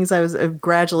the things I was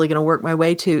gradually going to work my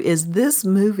way to is this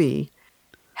movie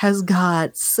has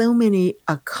got so many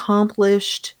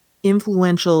accomplished,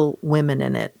 influential women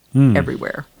in it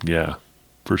everywhere. Yeah,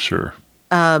 for sure.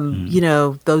 You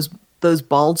know, those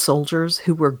bald soldiers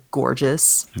who were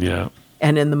gorgeous Yeah.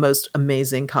 and in the most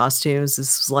amazing costumes.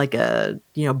 This was like a,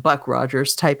 you know, Buck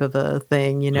Rogers type of a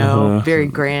thing, you know, very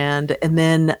grand. And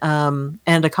then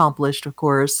and accomplished, of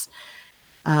course.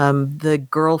 The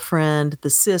girlfriend, the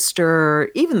sister,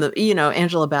 even the, you know,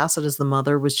 Angela Bassett as the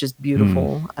mother was just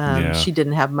beautiful. Yeah. She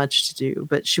didn't have much to do,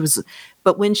 but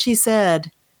but when she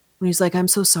said, when he's like, I'm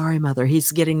so sorry, mother,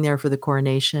 he's getting there for the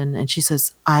coronation. And she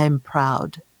says, I'm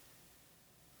proud.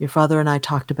 Your father and I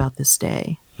talked about this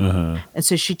day. And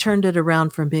so she turned it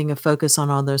around from being a focus on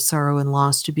all their sorrow and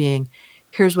loss to being,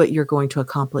 here's what you're going to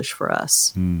accomplish for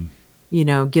us. You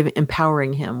know,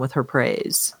 empowering him with her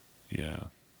praise. Yeah.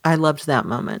 I loved that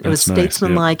moment. It was That's nice.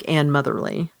 statesmanlike and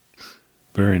motherly.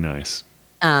 Very nice.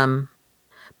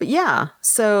 But yeah,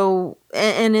 so,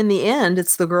 and in the end,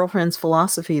 it's the girlfriend's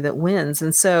philosophy that wins.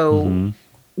 And so,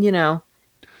 you know.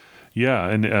 Yeah,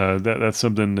 and that's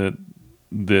something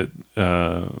that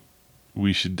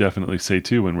we should definitely say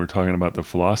too when we're talking about the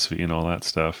philosophy and all that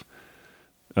stuff.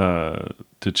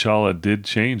 T'Challa did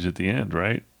change at the end,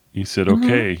 right? He said,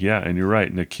 okay, yeah, and you're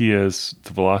right. Nakia's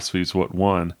philosophy is what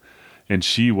won. And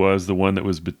she was the one that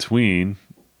was between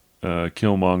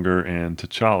Killmonger and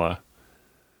T'Challa.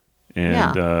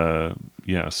 And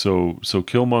so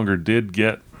Killmonger did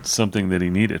get something that he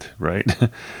needed, right?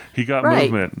 He got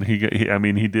movement. He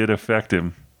did affect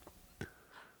him.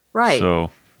 Right.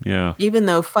 So, yeah. Even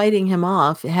though fighting him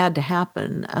off, it had to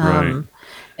happen. Right.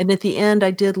 And at the end,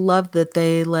 I did love that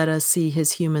they let us see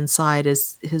his human side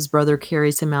as his brother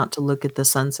carries him out to look at the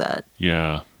sunset.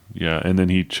 Yeah. Yeah. And then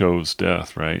he chose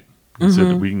death, right? He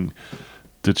said,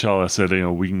 T'Challa said, you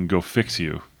know, we can go fix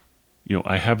you. You know,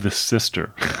 I have this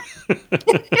sister.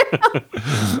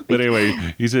 But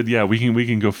anyway, he said, yeah, we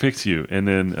can go fix you. And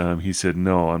then he said,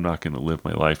 no, I'm not going to live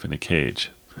my life in a cage.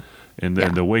 And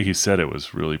then the way he said it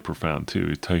was really profound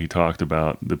too. He talked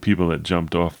about the people that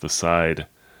jumped off the side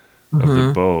of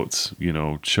the boats, you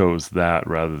know, chose that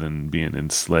rather than being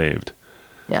enslaved.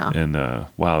 Yeah. And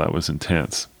wow, that was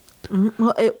intense.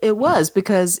 Well, it was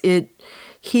because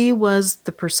he was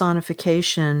the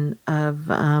personification of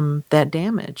that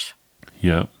damage.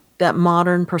 Yeah. That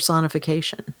modern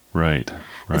personification. Right.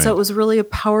 And so it was really a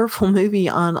powerful movie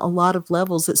on a lot of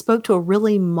levels. It spoke to a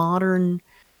really modern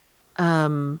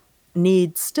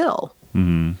need still.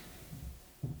 Yeah.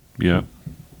 Yeah.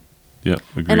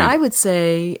 Agreed. And I would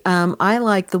say I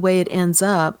like the way it ends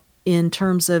up in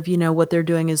terms of, you know, what they're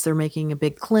doing is they're making a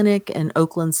big clinic, and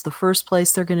Oakland's the first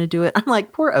place they're going to do it. I'm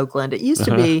like, poor Oakland. It used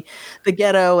to be the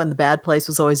ghetto and the bad place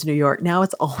was always New York. Now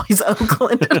it's always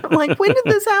Oakland. And I'm like, when did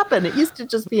this happen? It used to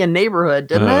just be a neighborhood,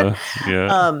 didn't it?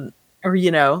 Yeah. Or,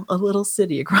 you know, a little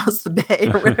city across the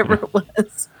bay or whatever it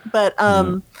was. But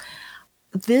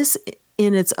this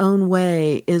in its own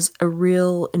way is a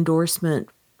real endorsement,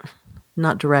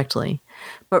 not directly,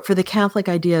 but for the Catholic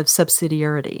idea of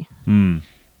subsidiarity.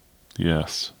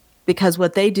 Yes. Because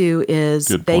what they do is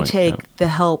they take the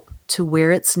help to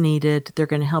where it's needed. They're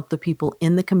going to help the people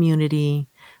in the community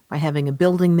by having a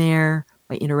building there,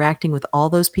 by interacting with all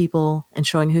those people and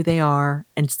showing who they are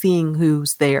and seeing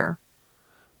who's there.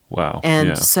 Wow.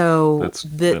 And so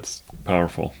that's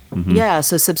powerful. Yeah.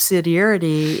 So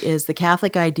subsidiarity is the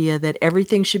Catholic idea that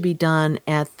everything should be done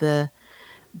at the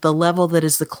level that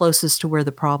is the closest to where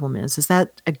the problem is. Is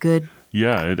that a good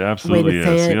Yeah, it absolutely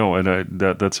is. It? You know, and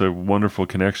that's a wonderful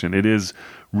connection. It is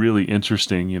really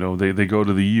interesting. You know, they go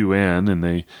to the UN and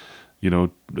they, you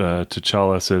know,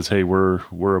 T'Challa says, "Hey,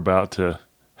 we're about to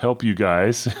help you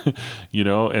guys," you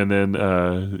know, and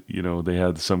then you know, they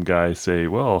had some guy say,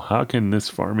 "Well, how can this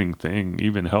farming thing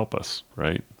even help us?"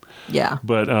 Right? Yeah.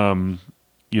 But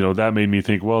you know, that made me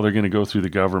think, well, they're going to go through the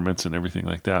governments and everything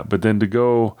like that. But then to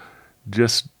go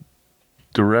just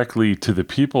directly to the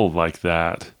people like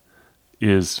that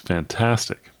is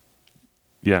fantastic.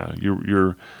 Yeah,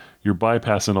 you're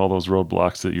bypassing all those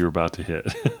roadblocks that you're about to hit.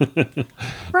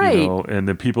 Right. You know, and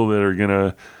the people that are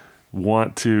gonna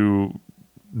want to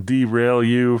derail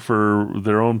you for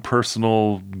their own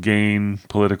personal gain,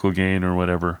 political gain or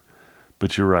whatever.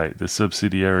 But you're right, the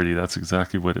subsidiarity, that's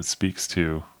exactly what it speaks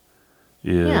to.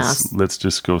 Is let's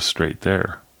just go straight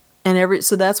there. And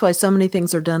so that's why so many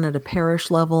things are done at a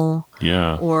parish level.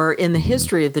 Yeah. Or in the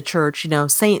history of the church, you know,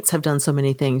 saints have done so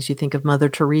many things. You think of Mother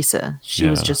Teresa. She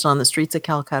was just on the streets of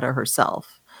Calcutta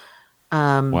herself.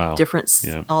 Wow.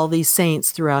 Yeah. all these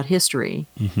saints throughout history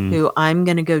Mm-hmm. who I'm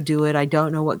going to go do it. I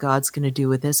don't know what God's going to do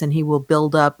with this. And he will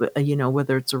build up,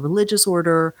 whether it's a religious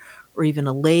order or even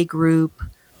a lay group,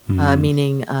 Mm-hmm.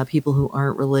 meaning people who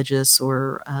aren't religious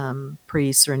or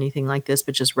priests or anything like this,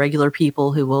 but just regular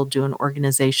people who will do an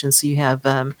organization. So you have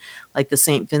like the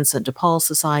St. Vincent de Paul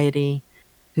Society,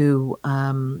 who,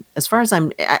 as far as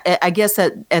I guess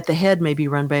that at the head may be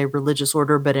run by a religious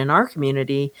order, but in our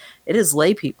community, it is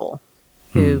lay people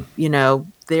who,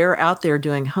 they're out there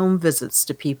doing home visits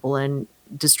to people and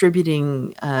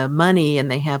distributing money, and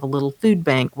they have a little food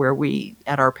bank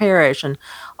at our parish, and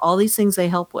all these things they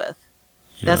help with.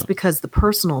 Yeah. That's because the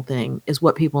personal thing is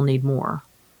what people need more.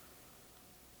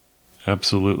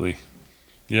 Absolutely.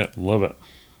 Yeah. Love it.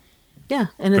 Yeah,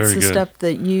 and it's Very the good. stuff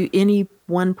that any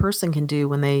one person can do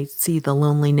when they see the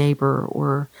lonely neighbor,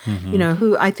 or Mm-hmm.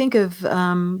 who I think of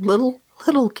little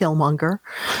Killmonger,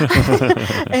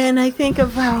 and I think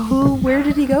of where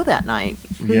did he go that night?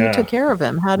 Who took Yeah. care of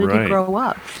him? How did he Right. grow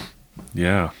up?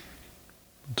 Yeah.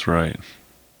 That's right.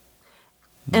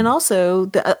 And also,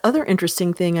 the other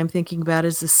interesting thing I'm thinking about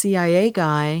is the CIA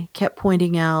guy kept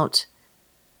pointing out,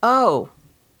 oh,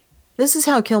 this is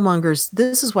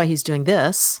this is why he's doing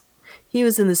this. He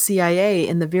was in the CIA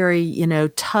in the very,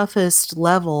 toughest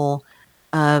level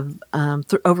of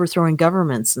overthrowing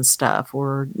governments and stuff,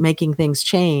 or making things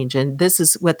change. And this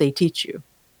is what they teach you.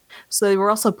 So they were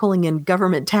also pulling in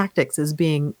government tactics as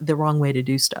being the wrong way to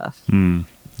do stuff.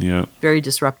 Yeah. Very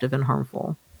disruptive and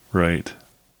harmful. Right.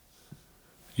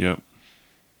 Yep.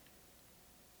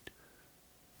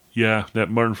 Yeah, that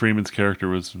Martin Freeman's character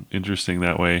was interesting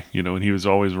that way, and he was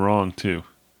always wrong too.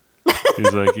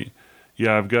 He's like,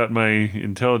 yeah, I've got my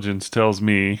intelligence tells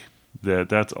me that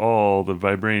that's all the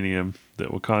vibranium that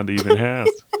Wakanda even has.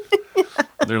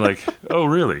 They're like, oh,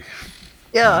 really?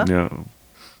 Yeah. No.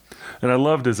 And I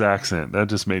loved his accent. That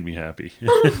just made me happy.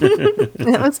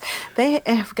 They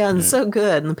have gotten so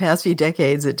good in the past few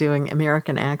decades at doing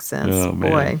American accents. Oh,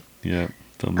 man. Boy. Yeah.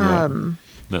 Thumbs up.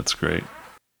 That's great.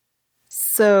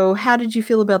 So how did you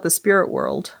feel about the spirit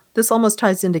world? This almost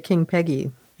ties into King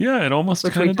Peggy. Yeah, it almost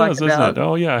which kind we of does, talked doesn't about. it?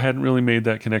 Oh, yeah, I hadn't really made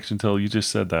that connection until you just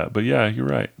said that. But yeah, you're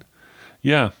right.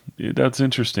 Yeah, that's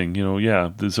interesting. Yeah.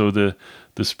 So the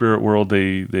spirit world,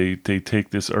 they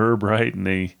take this herb, right, and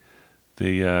they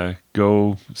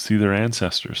go see their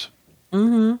ancestors.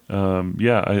 Mm-hmm.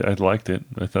 Yeah, I liked it.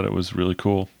 I thought it was really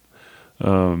cool.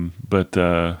 But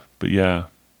yeah,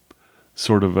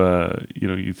 sort of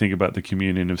you think about the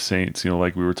communion of saints,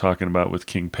 like we were talking about with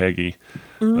King Peggy.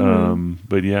 Mm-hmm.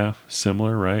 But yeah,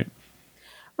 similar, right?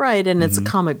 Right, and it's a Mm-hmm.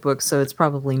 comes book, so it's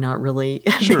probably not really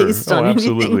Sure. based Oh, on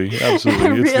anything absolutely.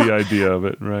 Absolutely. It's real. the idea of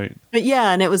it, right? But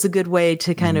yeah, and it was a good way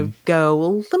to kind Mm-hmm. of go,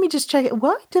 well, let me just check it.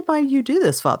 Why did you do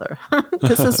this, Father?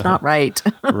 This is not right.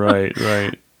 Right,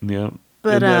 right. Yeah.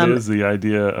 But And that is the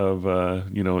idea of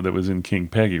that was in King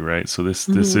Peggy, right? So this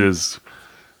mm-hmm. is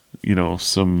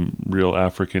some real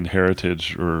African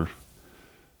heritage, or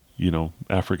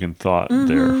African thought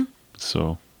there. Mm-hmm.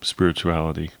 So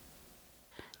spirituality.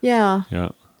 Yeah. Yeah.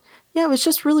 Yeah, it was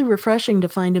just really refreshing to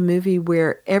find a movie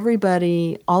where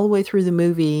everybody, all the way through the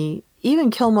movie, even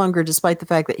Killmonger, despite the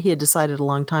fact that he had decided a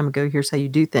long time ago, here's how you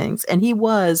do things. And he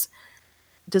was,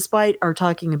 despite our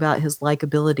talking about his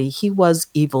likability, he was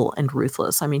evil and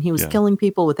ruthless. I mean, he was Yeah. killing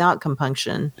people without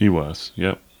compunction. He was.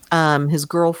 Yep. His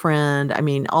girlfriend, I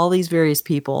mean, all these various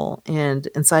people, and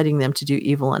inciting them to do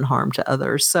evil and harm to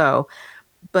others. So,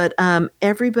 but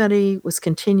everybody was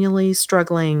continually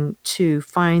struggling to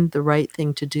find the right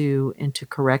thing to do and to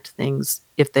correct things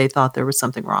if they thought there was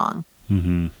something wrong.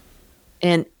 Mm-hmm.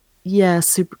 And yeah,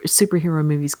 superhero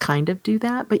movies kind of do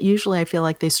that, but usually I feel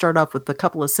like they start off with a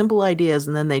couple of simple ideas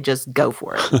and then they just go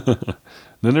for it.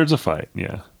 Then there's a fight.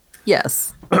 Yeah.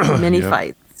 Yes, many Yep.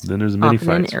 fights. Then there's many Often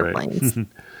fights, in airplanes. right?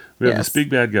 We have Yes. this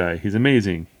big bad guy. He's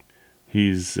amazing.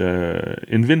 He's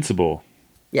invincible.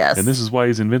 Yes. And this is why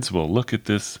he's invincible. Look at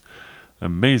this.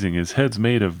 Amazing. His head's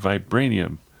made of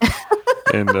vibranium.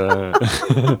 And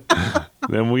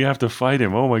then we have to fight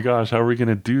him. Oh my gosh, how are we going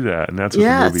to do that? And that's what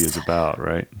the movie is about,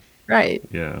 right? Right.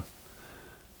 Yeah.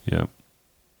 Yeah.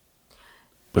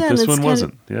 But Yeah, and this it's one kind of-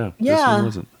 wasn't. Yeah. This Yeah. one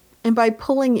wasn't. And by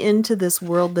pulling into this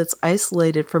world that's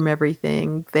isolated from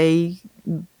everything,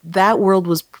 that world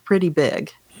was pretty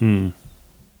big.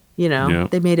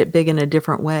 Yep. They made it big in a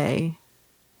different way.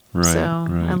 Right. So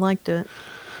right. I liked it.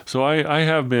 So I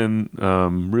have been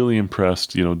really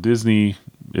impressed. Disney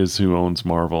is who owns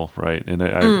Marvel, right? And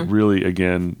I really,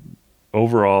 again,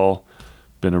 overall,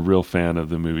 been a real fan of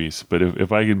the movies. But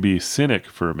if I can be cynic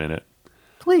for a minute,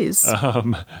 Please.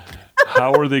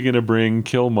 how are they going to bring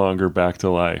Killmonger back to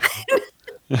life?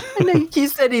 I know you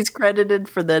said he's credited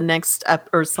for the next up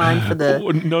or signed for the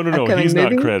No. upcoming He's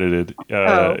not movie. credited.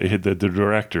 Oh, The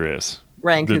director is.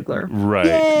 Ryan Coogler. Right.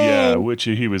 Yeah. Yay! Which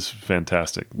he was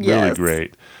fantastic. Really Yes.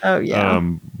 great. Oh yeah.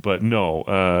 But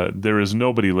no, there is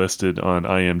nobody listed on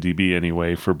IMDb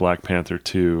anyway for Black Panther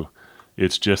 2.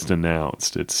 It's just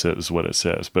announced. It says what it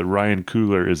says. But Ryan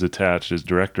Coogler is attached as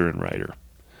director and writer.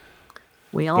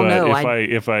 We all But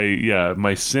know.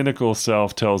 my cynical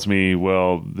self tells me,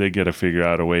 well, they got to figure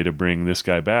out a way to bring this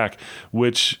guy back,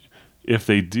 which if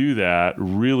they do that,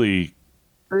 really,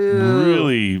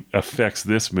 really affects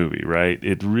this movie, right?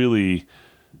 It really,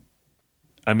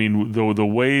 I mean, the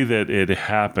way that it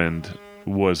happened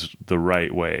was the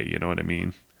right way. You know what I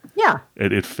mean? Yeah.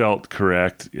 It felt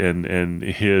correct, and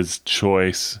his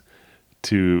choice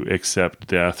to accept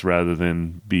death rather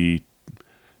than be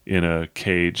in a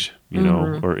cage, you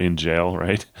know, or in jail,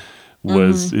 right?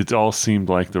 It all seemed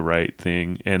like the right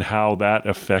thing, and how that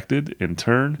affected in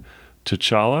turn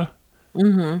T'Challa,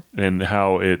 and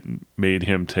how it made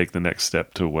him take the next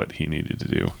step to what he needed to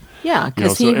do. Yeah, You know,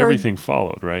 because so everything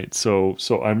followed, right? So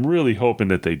I'm really hoping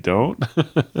that they don't,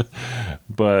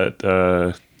 but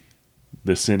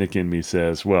the cynic in me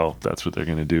says, well, that's what they're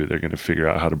going to do. They're going to figure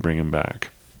out how to bring him back.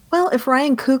 Well, if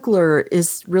Ryan Coogler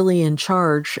is really in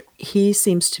charge, he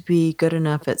seems to be good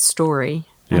enough at story.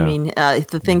 Yeah. I mean,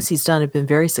 the things he's done have been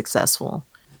very successful.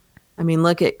 I mean,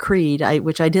 look at Creed,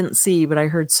 which I didn't see, but I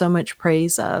heard so much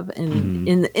praise of. And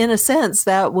in a sense,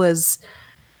 that was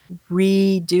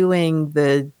redoing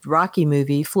the Rocky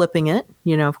movie, flipping it,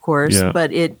 you know, of course, Yeah.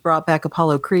 but it brought back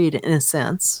Apollo Creed in a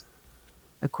sense.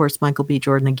 Of course, Michael B.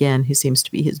 Jordan again, who seems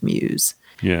to be his muse.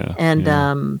 Yeah.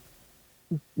 And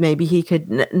maybe he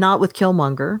could, not with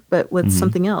Killmonger, but with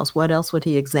something else. What else would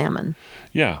he examine?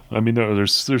 Yeah. I mean,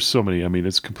 there's so many. I mean,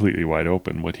 it's completely wide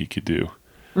open what he could do.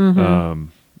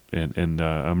 And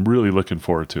I'm really looking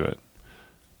forward to it.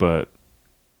 But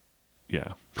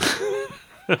yeah.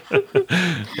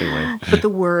 Anyway, But the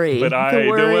worry.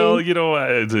 well, you know,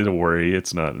 it's a worry.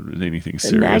 It's not anything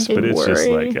serious, but it's just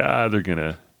like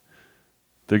they're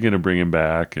gonna bring him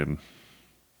back, and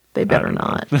they better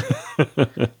not.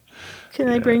 Can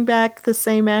I bring back the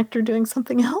same actor doing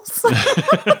something else?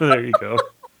 There you go.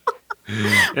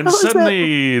 And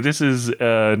suddenly, this is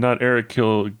not Eric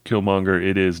Killmonger.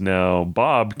 It is now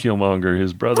Bob Killmonger,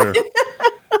 his brother.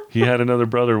 He had another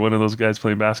brother, one of those guys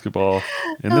playing basketball,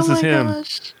 and this is him.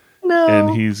 Gosh. No.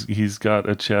 And he's got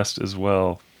a chest as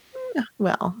well.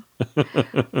 Well,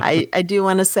 I do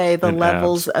want to say the And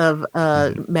levels of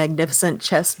magnificent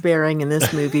chest bearing in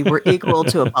this movie were equal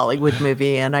to a Bollywood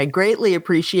movie, and I greatly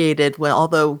appreciated when,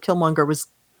 although Killmonger was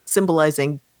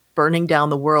symbolizing burning down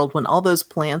the world, when all those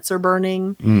plants are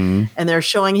burning and they're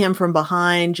showing him from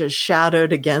behind just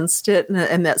shadowed against it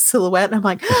and that silhouette, and I'm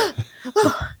like,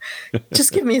 oh,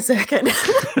 just give me a second.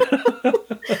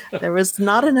 There was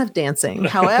not enough dancing.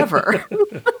 However,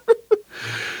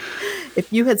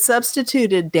 if you had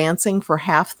substituted dancing for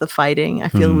half the fighting, I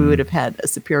feel we would have had a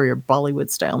superior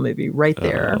Bollywood-style movie right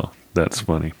there. Oh, that's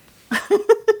funny.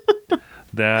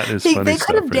 That is funny. They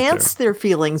could have danced their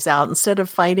feelings out instead of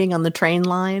fighting on the train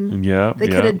line. Yeah, they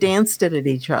could have danced it at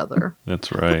each other.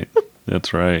 That's right.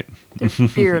 That's right.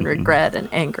 Fear and regret and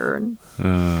anger.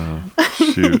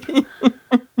 Shoot.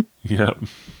 Yep.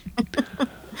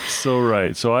 So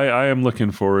right. So I am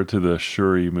looking forward to the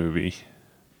Shuri movie.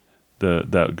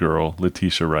 That girl,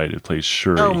 Letitia Wright, it plays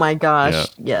Shuri. Oh my gosh!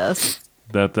 Yeah. Yes.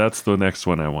 That's the next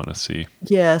one I want to see.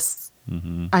 Yes.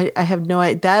 I have no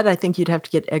idea. That I think you'd have to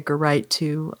get Edgar Wright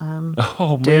to.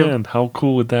 Man, how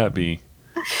cool would that be?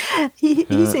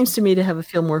 He seems to me to have a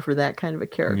feel more for that kind of a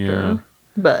character. Yeah.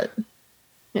 But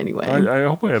anyway, I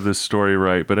hope I have this story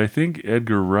right. But I think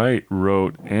Edgar Wright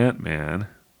wrote Ant-Man,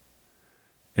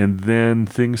 and then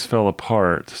things fell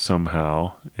apart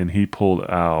somehow, and he pulled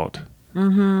out,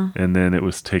 and then it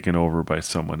was taken over by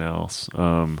someone else.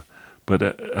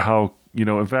 But how? You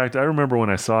know, in fact, I remember when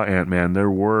I saw Ant-Man, there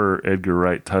were Edgar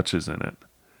Wright touches in it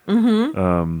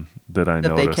that I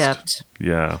noticed. They kept.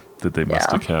 Yeah, that they must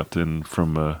have kept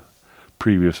from a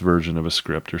previous version of a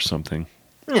script or something.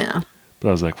 Yeah. But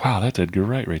I was like, wow, that's Edgar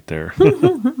Wright right there. But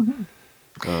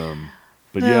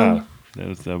yeah,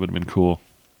 that would have been cool.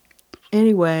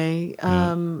 Anyway,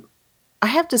 I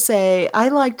have to say, I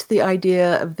liked the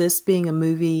idea of this being a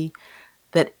movie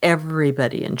that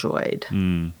everybody enjoyed.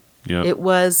 Yep. It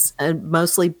was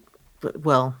mostly,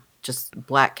 well, just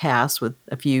black cast with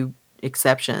a few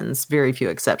exceptions, very few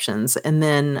exceptions. And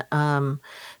then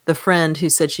the friend who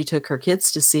said she took her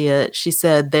kids to see it, she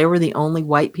said they were the only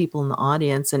white people in the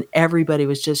audience, and everybody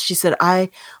was just, she said,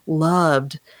 I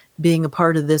loved being a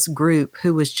part of this group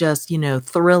who was just,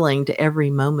 thrilling to every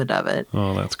moment of it.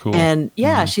 Oh, that's cool. And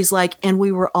she's like, and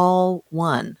we were all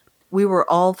one. We were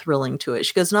all thrilling to it.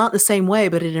 She goes, not the same way,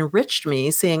 but it enriched me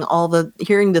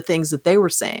hearing the things that they were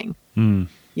saying. And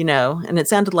it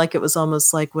sounded like it was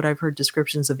almost like what I've heard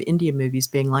descriptions of Indian movies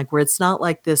being like, where it's not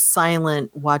like this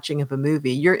silent watching of a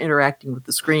movie. You're interacting with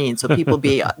the screen. So people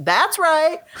that's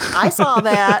right. I saw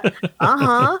that.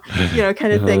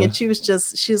 Kind of thing. And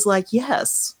she's like,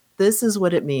 yes, this is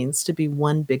what it means to be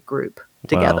one big group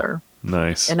together. Wow.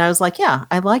 Nice. And I was like, yeah,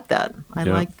 I like that. I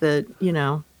like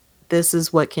that, this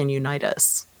is what can unite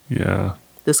us. Yeah.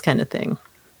 This kind of thing.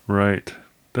 Right.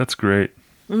 That's great.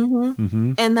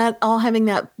 And that all having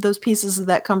those pieces of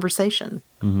that conversation.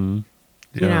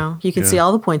 Yeah. You can see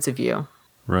all the points of view.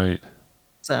 Right.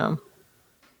 So.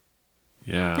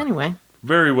 Yeah. Anyway.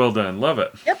 Very well done. Love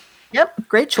it. Yep.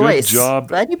 Great choice. Good job,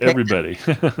 Glad you picked everybody.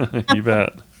 You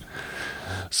bet.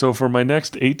 So for my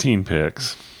next 18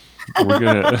 picks, we're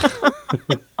gonna.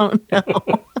 Oh no.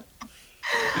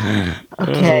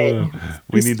 Okay.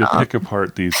 We need to pick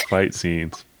apart these fight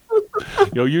scenes.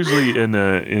 Usually in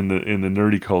the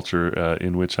nerdy culture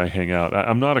in which I hang out,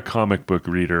 I'm not a comic book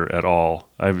reader at all.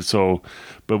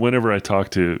 But whenever I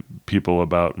talk to people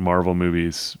about Marvel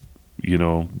movies,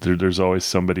 there's always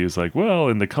somebody who's like, well,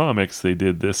 in the comics they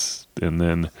did this, and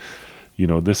then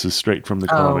this is straight from the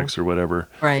comics or whatever.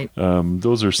 Right.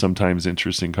 Those are sometimes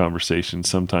interesting conversations,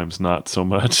 sometimes not so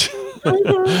much.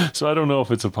 So I don't know if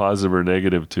it's a positive or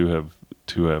negative to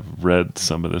have read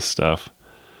some of this stuff.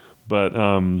 But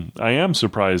I am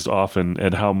surprised often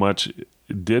at how much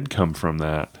did come from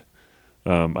that.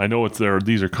 I know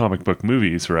these are comic book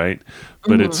movies, right?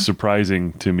 But it's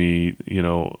surprising to me,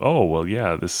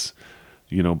 this,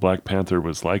 Black Panther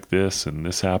was like this and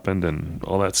this happened and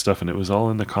all that stuff. And it was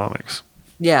all in the comics.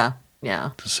 Yeah.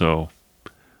 Yeah. So,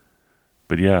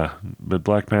 but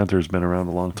Black Panther's been around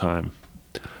a long time.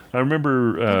 I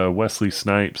remember Wesley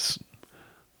Snipes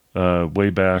way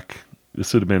back.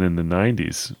 This would have been in the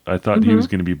 90s. I thought he was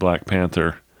going to be Black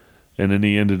Panther, and then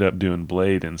he ended up doing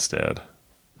Blade instead,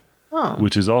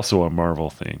 which is also a Marvel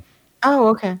thing. Oh,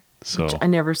 okay. So which I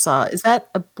never saw. Is that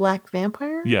a black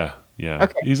vampire? Yeah.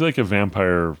 Okay. He's like a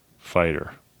vampire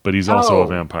fighter, but he's also a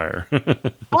vampire.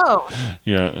 Oh.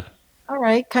 Yeah. All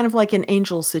right. Kind of like an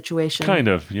Angel situation. Kind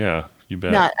of, yeah. You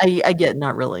bet. I get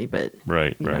not really, but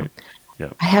right. Yeah.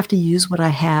 I have to use what I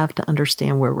have to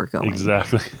understand where we're going.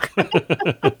 Exactly.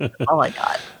 All I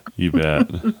got. You bet.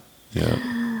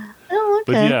 Yeah. Oh,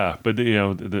 okay. But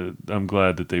I'm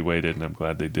glad that they waited, and I'm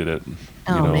glad they did it.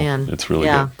 Man, it's really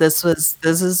good. This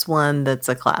is one that's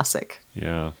a classic.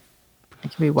 Yeah.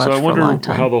 It can be watched for a long time. So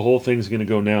I wonder how the whole thing's going to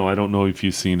go now. I don't know if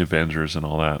you've seen Avengers and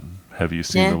all that. Have you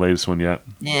seen the latest one yet?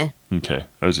 Yeah. Okay.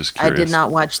 I was just curious. I did not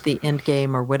watch the End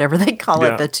Game or whatever they call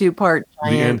it, the 2-part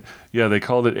giant. They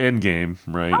called it End Game,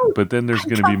 right? But then there's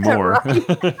going to be more.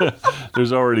 Right.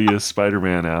 There's already a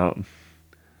Spider-Man out.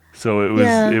 So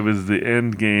it was the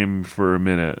End Game for a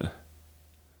minute.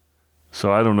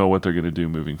 So I don't know what they're going to do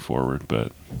moving forward,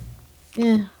 but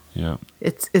yeah.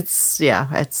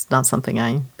 It's not something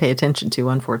I pay attention to,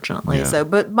 unfortunately. Yeah. So,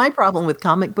 but my problem with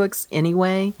comic books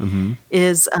anyway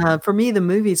is, for me, the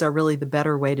movies are really the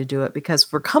better way to do it, because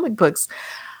for comic books,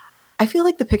 I feel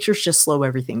like the pictures just slow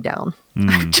everything down.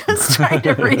 I'm just trying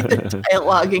to read the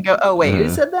dialogue and go, oh wait, who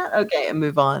said that? Okay, and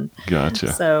move on.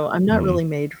 Gotcha. So I'm not really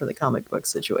made for the comic book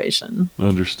situation.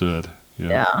 Understood.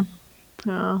 Yeah.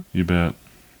 You bet.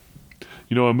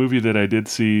 A movie that I did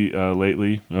see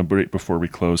lately, right before we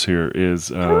close here, is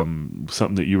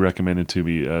something that you recommended to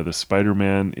me, the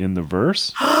Spider-Man in the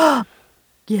Verse.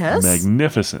 Yes.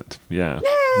 Magnificent. Yeah.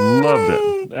 Yay! Loved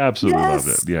it. Absolutely loved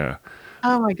it. Yeah.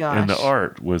 Oh my gosh. And the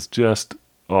art was just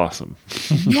awesome.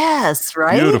 Yes,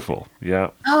 right? Beautiful.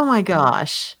 Yeah. Oh my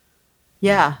gosh.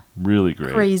 Yeah. Really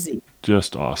great. Crazy.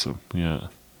 Just awesome. Yeah.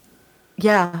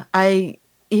 Yeah. I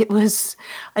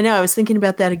know, I was thinking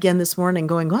about that again this morning,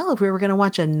 going, well, if we were going to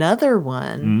watch another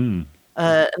one,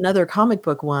 another comic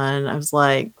book one, I was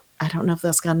like, I don't know if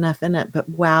that's got enough in it, but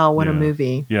wow, what a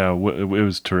movie. Yeah, it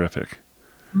was terrific.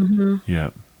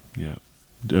 Yeah. It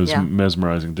was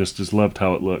mesmerizing. Just loved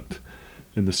how it looked.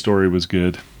 And the story was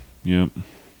good. Yep.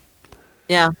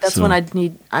 Yeah, that's one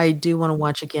I do want to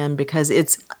watch again, because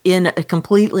it's in a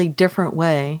completely different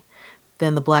way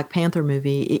than the Black Panther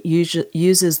movie. It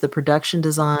uses the production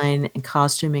design and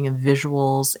costuming and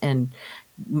visuals and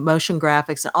motion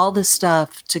graphics and all this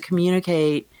stuff to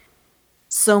communicate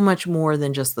so much more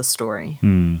than just the story.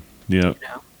 Yeah.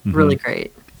 Really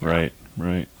great. Right.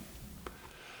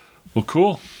 Well,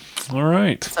 cool. All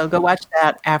right. So go watch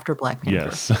that after Black Panther.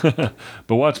 Yes.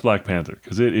 But watch Black Panther,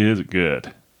 because it is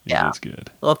good. Yeah. It is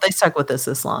good. Well, if they stuck with us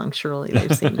this long, surely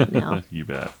they've seen it now. You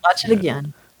bet. Watch it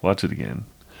again. Watch it again.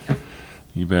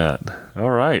 You bet.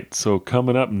 All right. So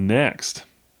coming up next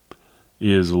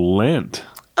is Lent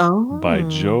by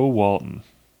Joe Walton.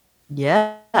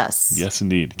 Yes. Yes,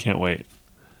 indeed. Can't wait.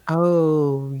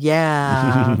 Oh,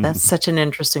 yeah. That's such an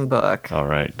interesting book. All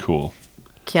right. Cool.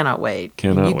 Cannot wait.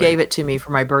 Cannot and you wait. gave it to me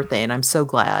for my birthday, and I'm so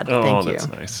glad. Thank you. Oh, that's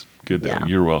nice. Good. Yeah.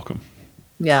 You're welcome.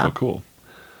 Yeah. Well, cool.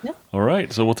 Yeah. All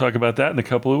right. So we'll talk about that in a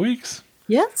couple of weeks.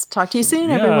 Yes. Talk to you soon,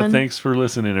 everyone. Thanks for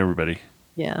listening, everybody.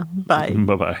 Yeah. Bye.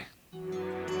 Bye-bye.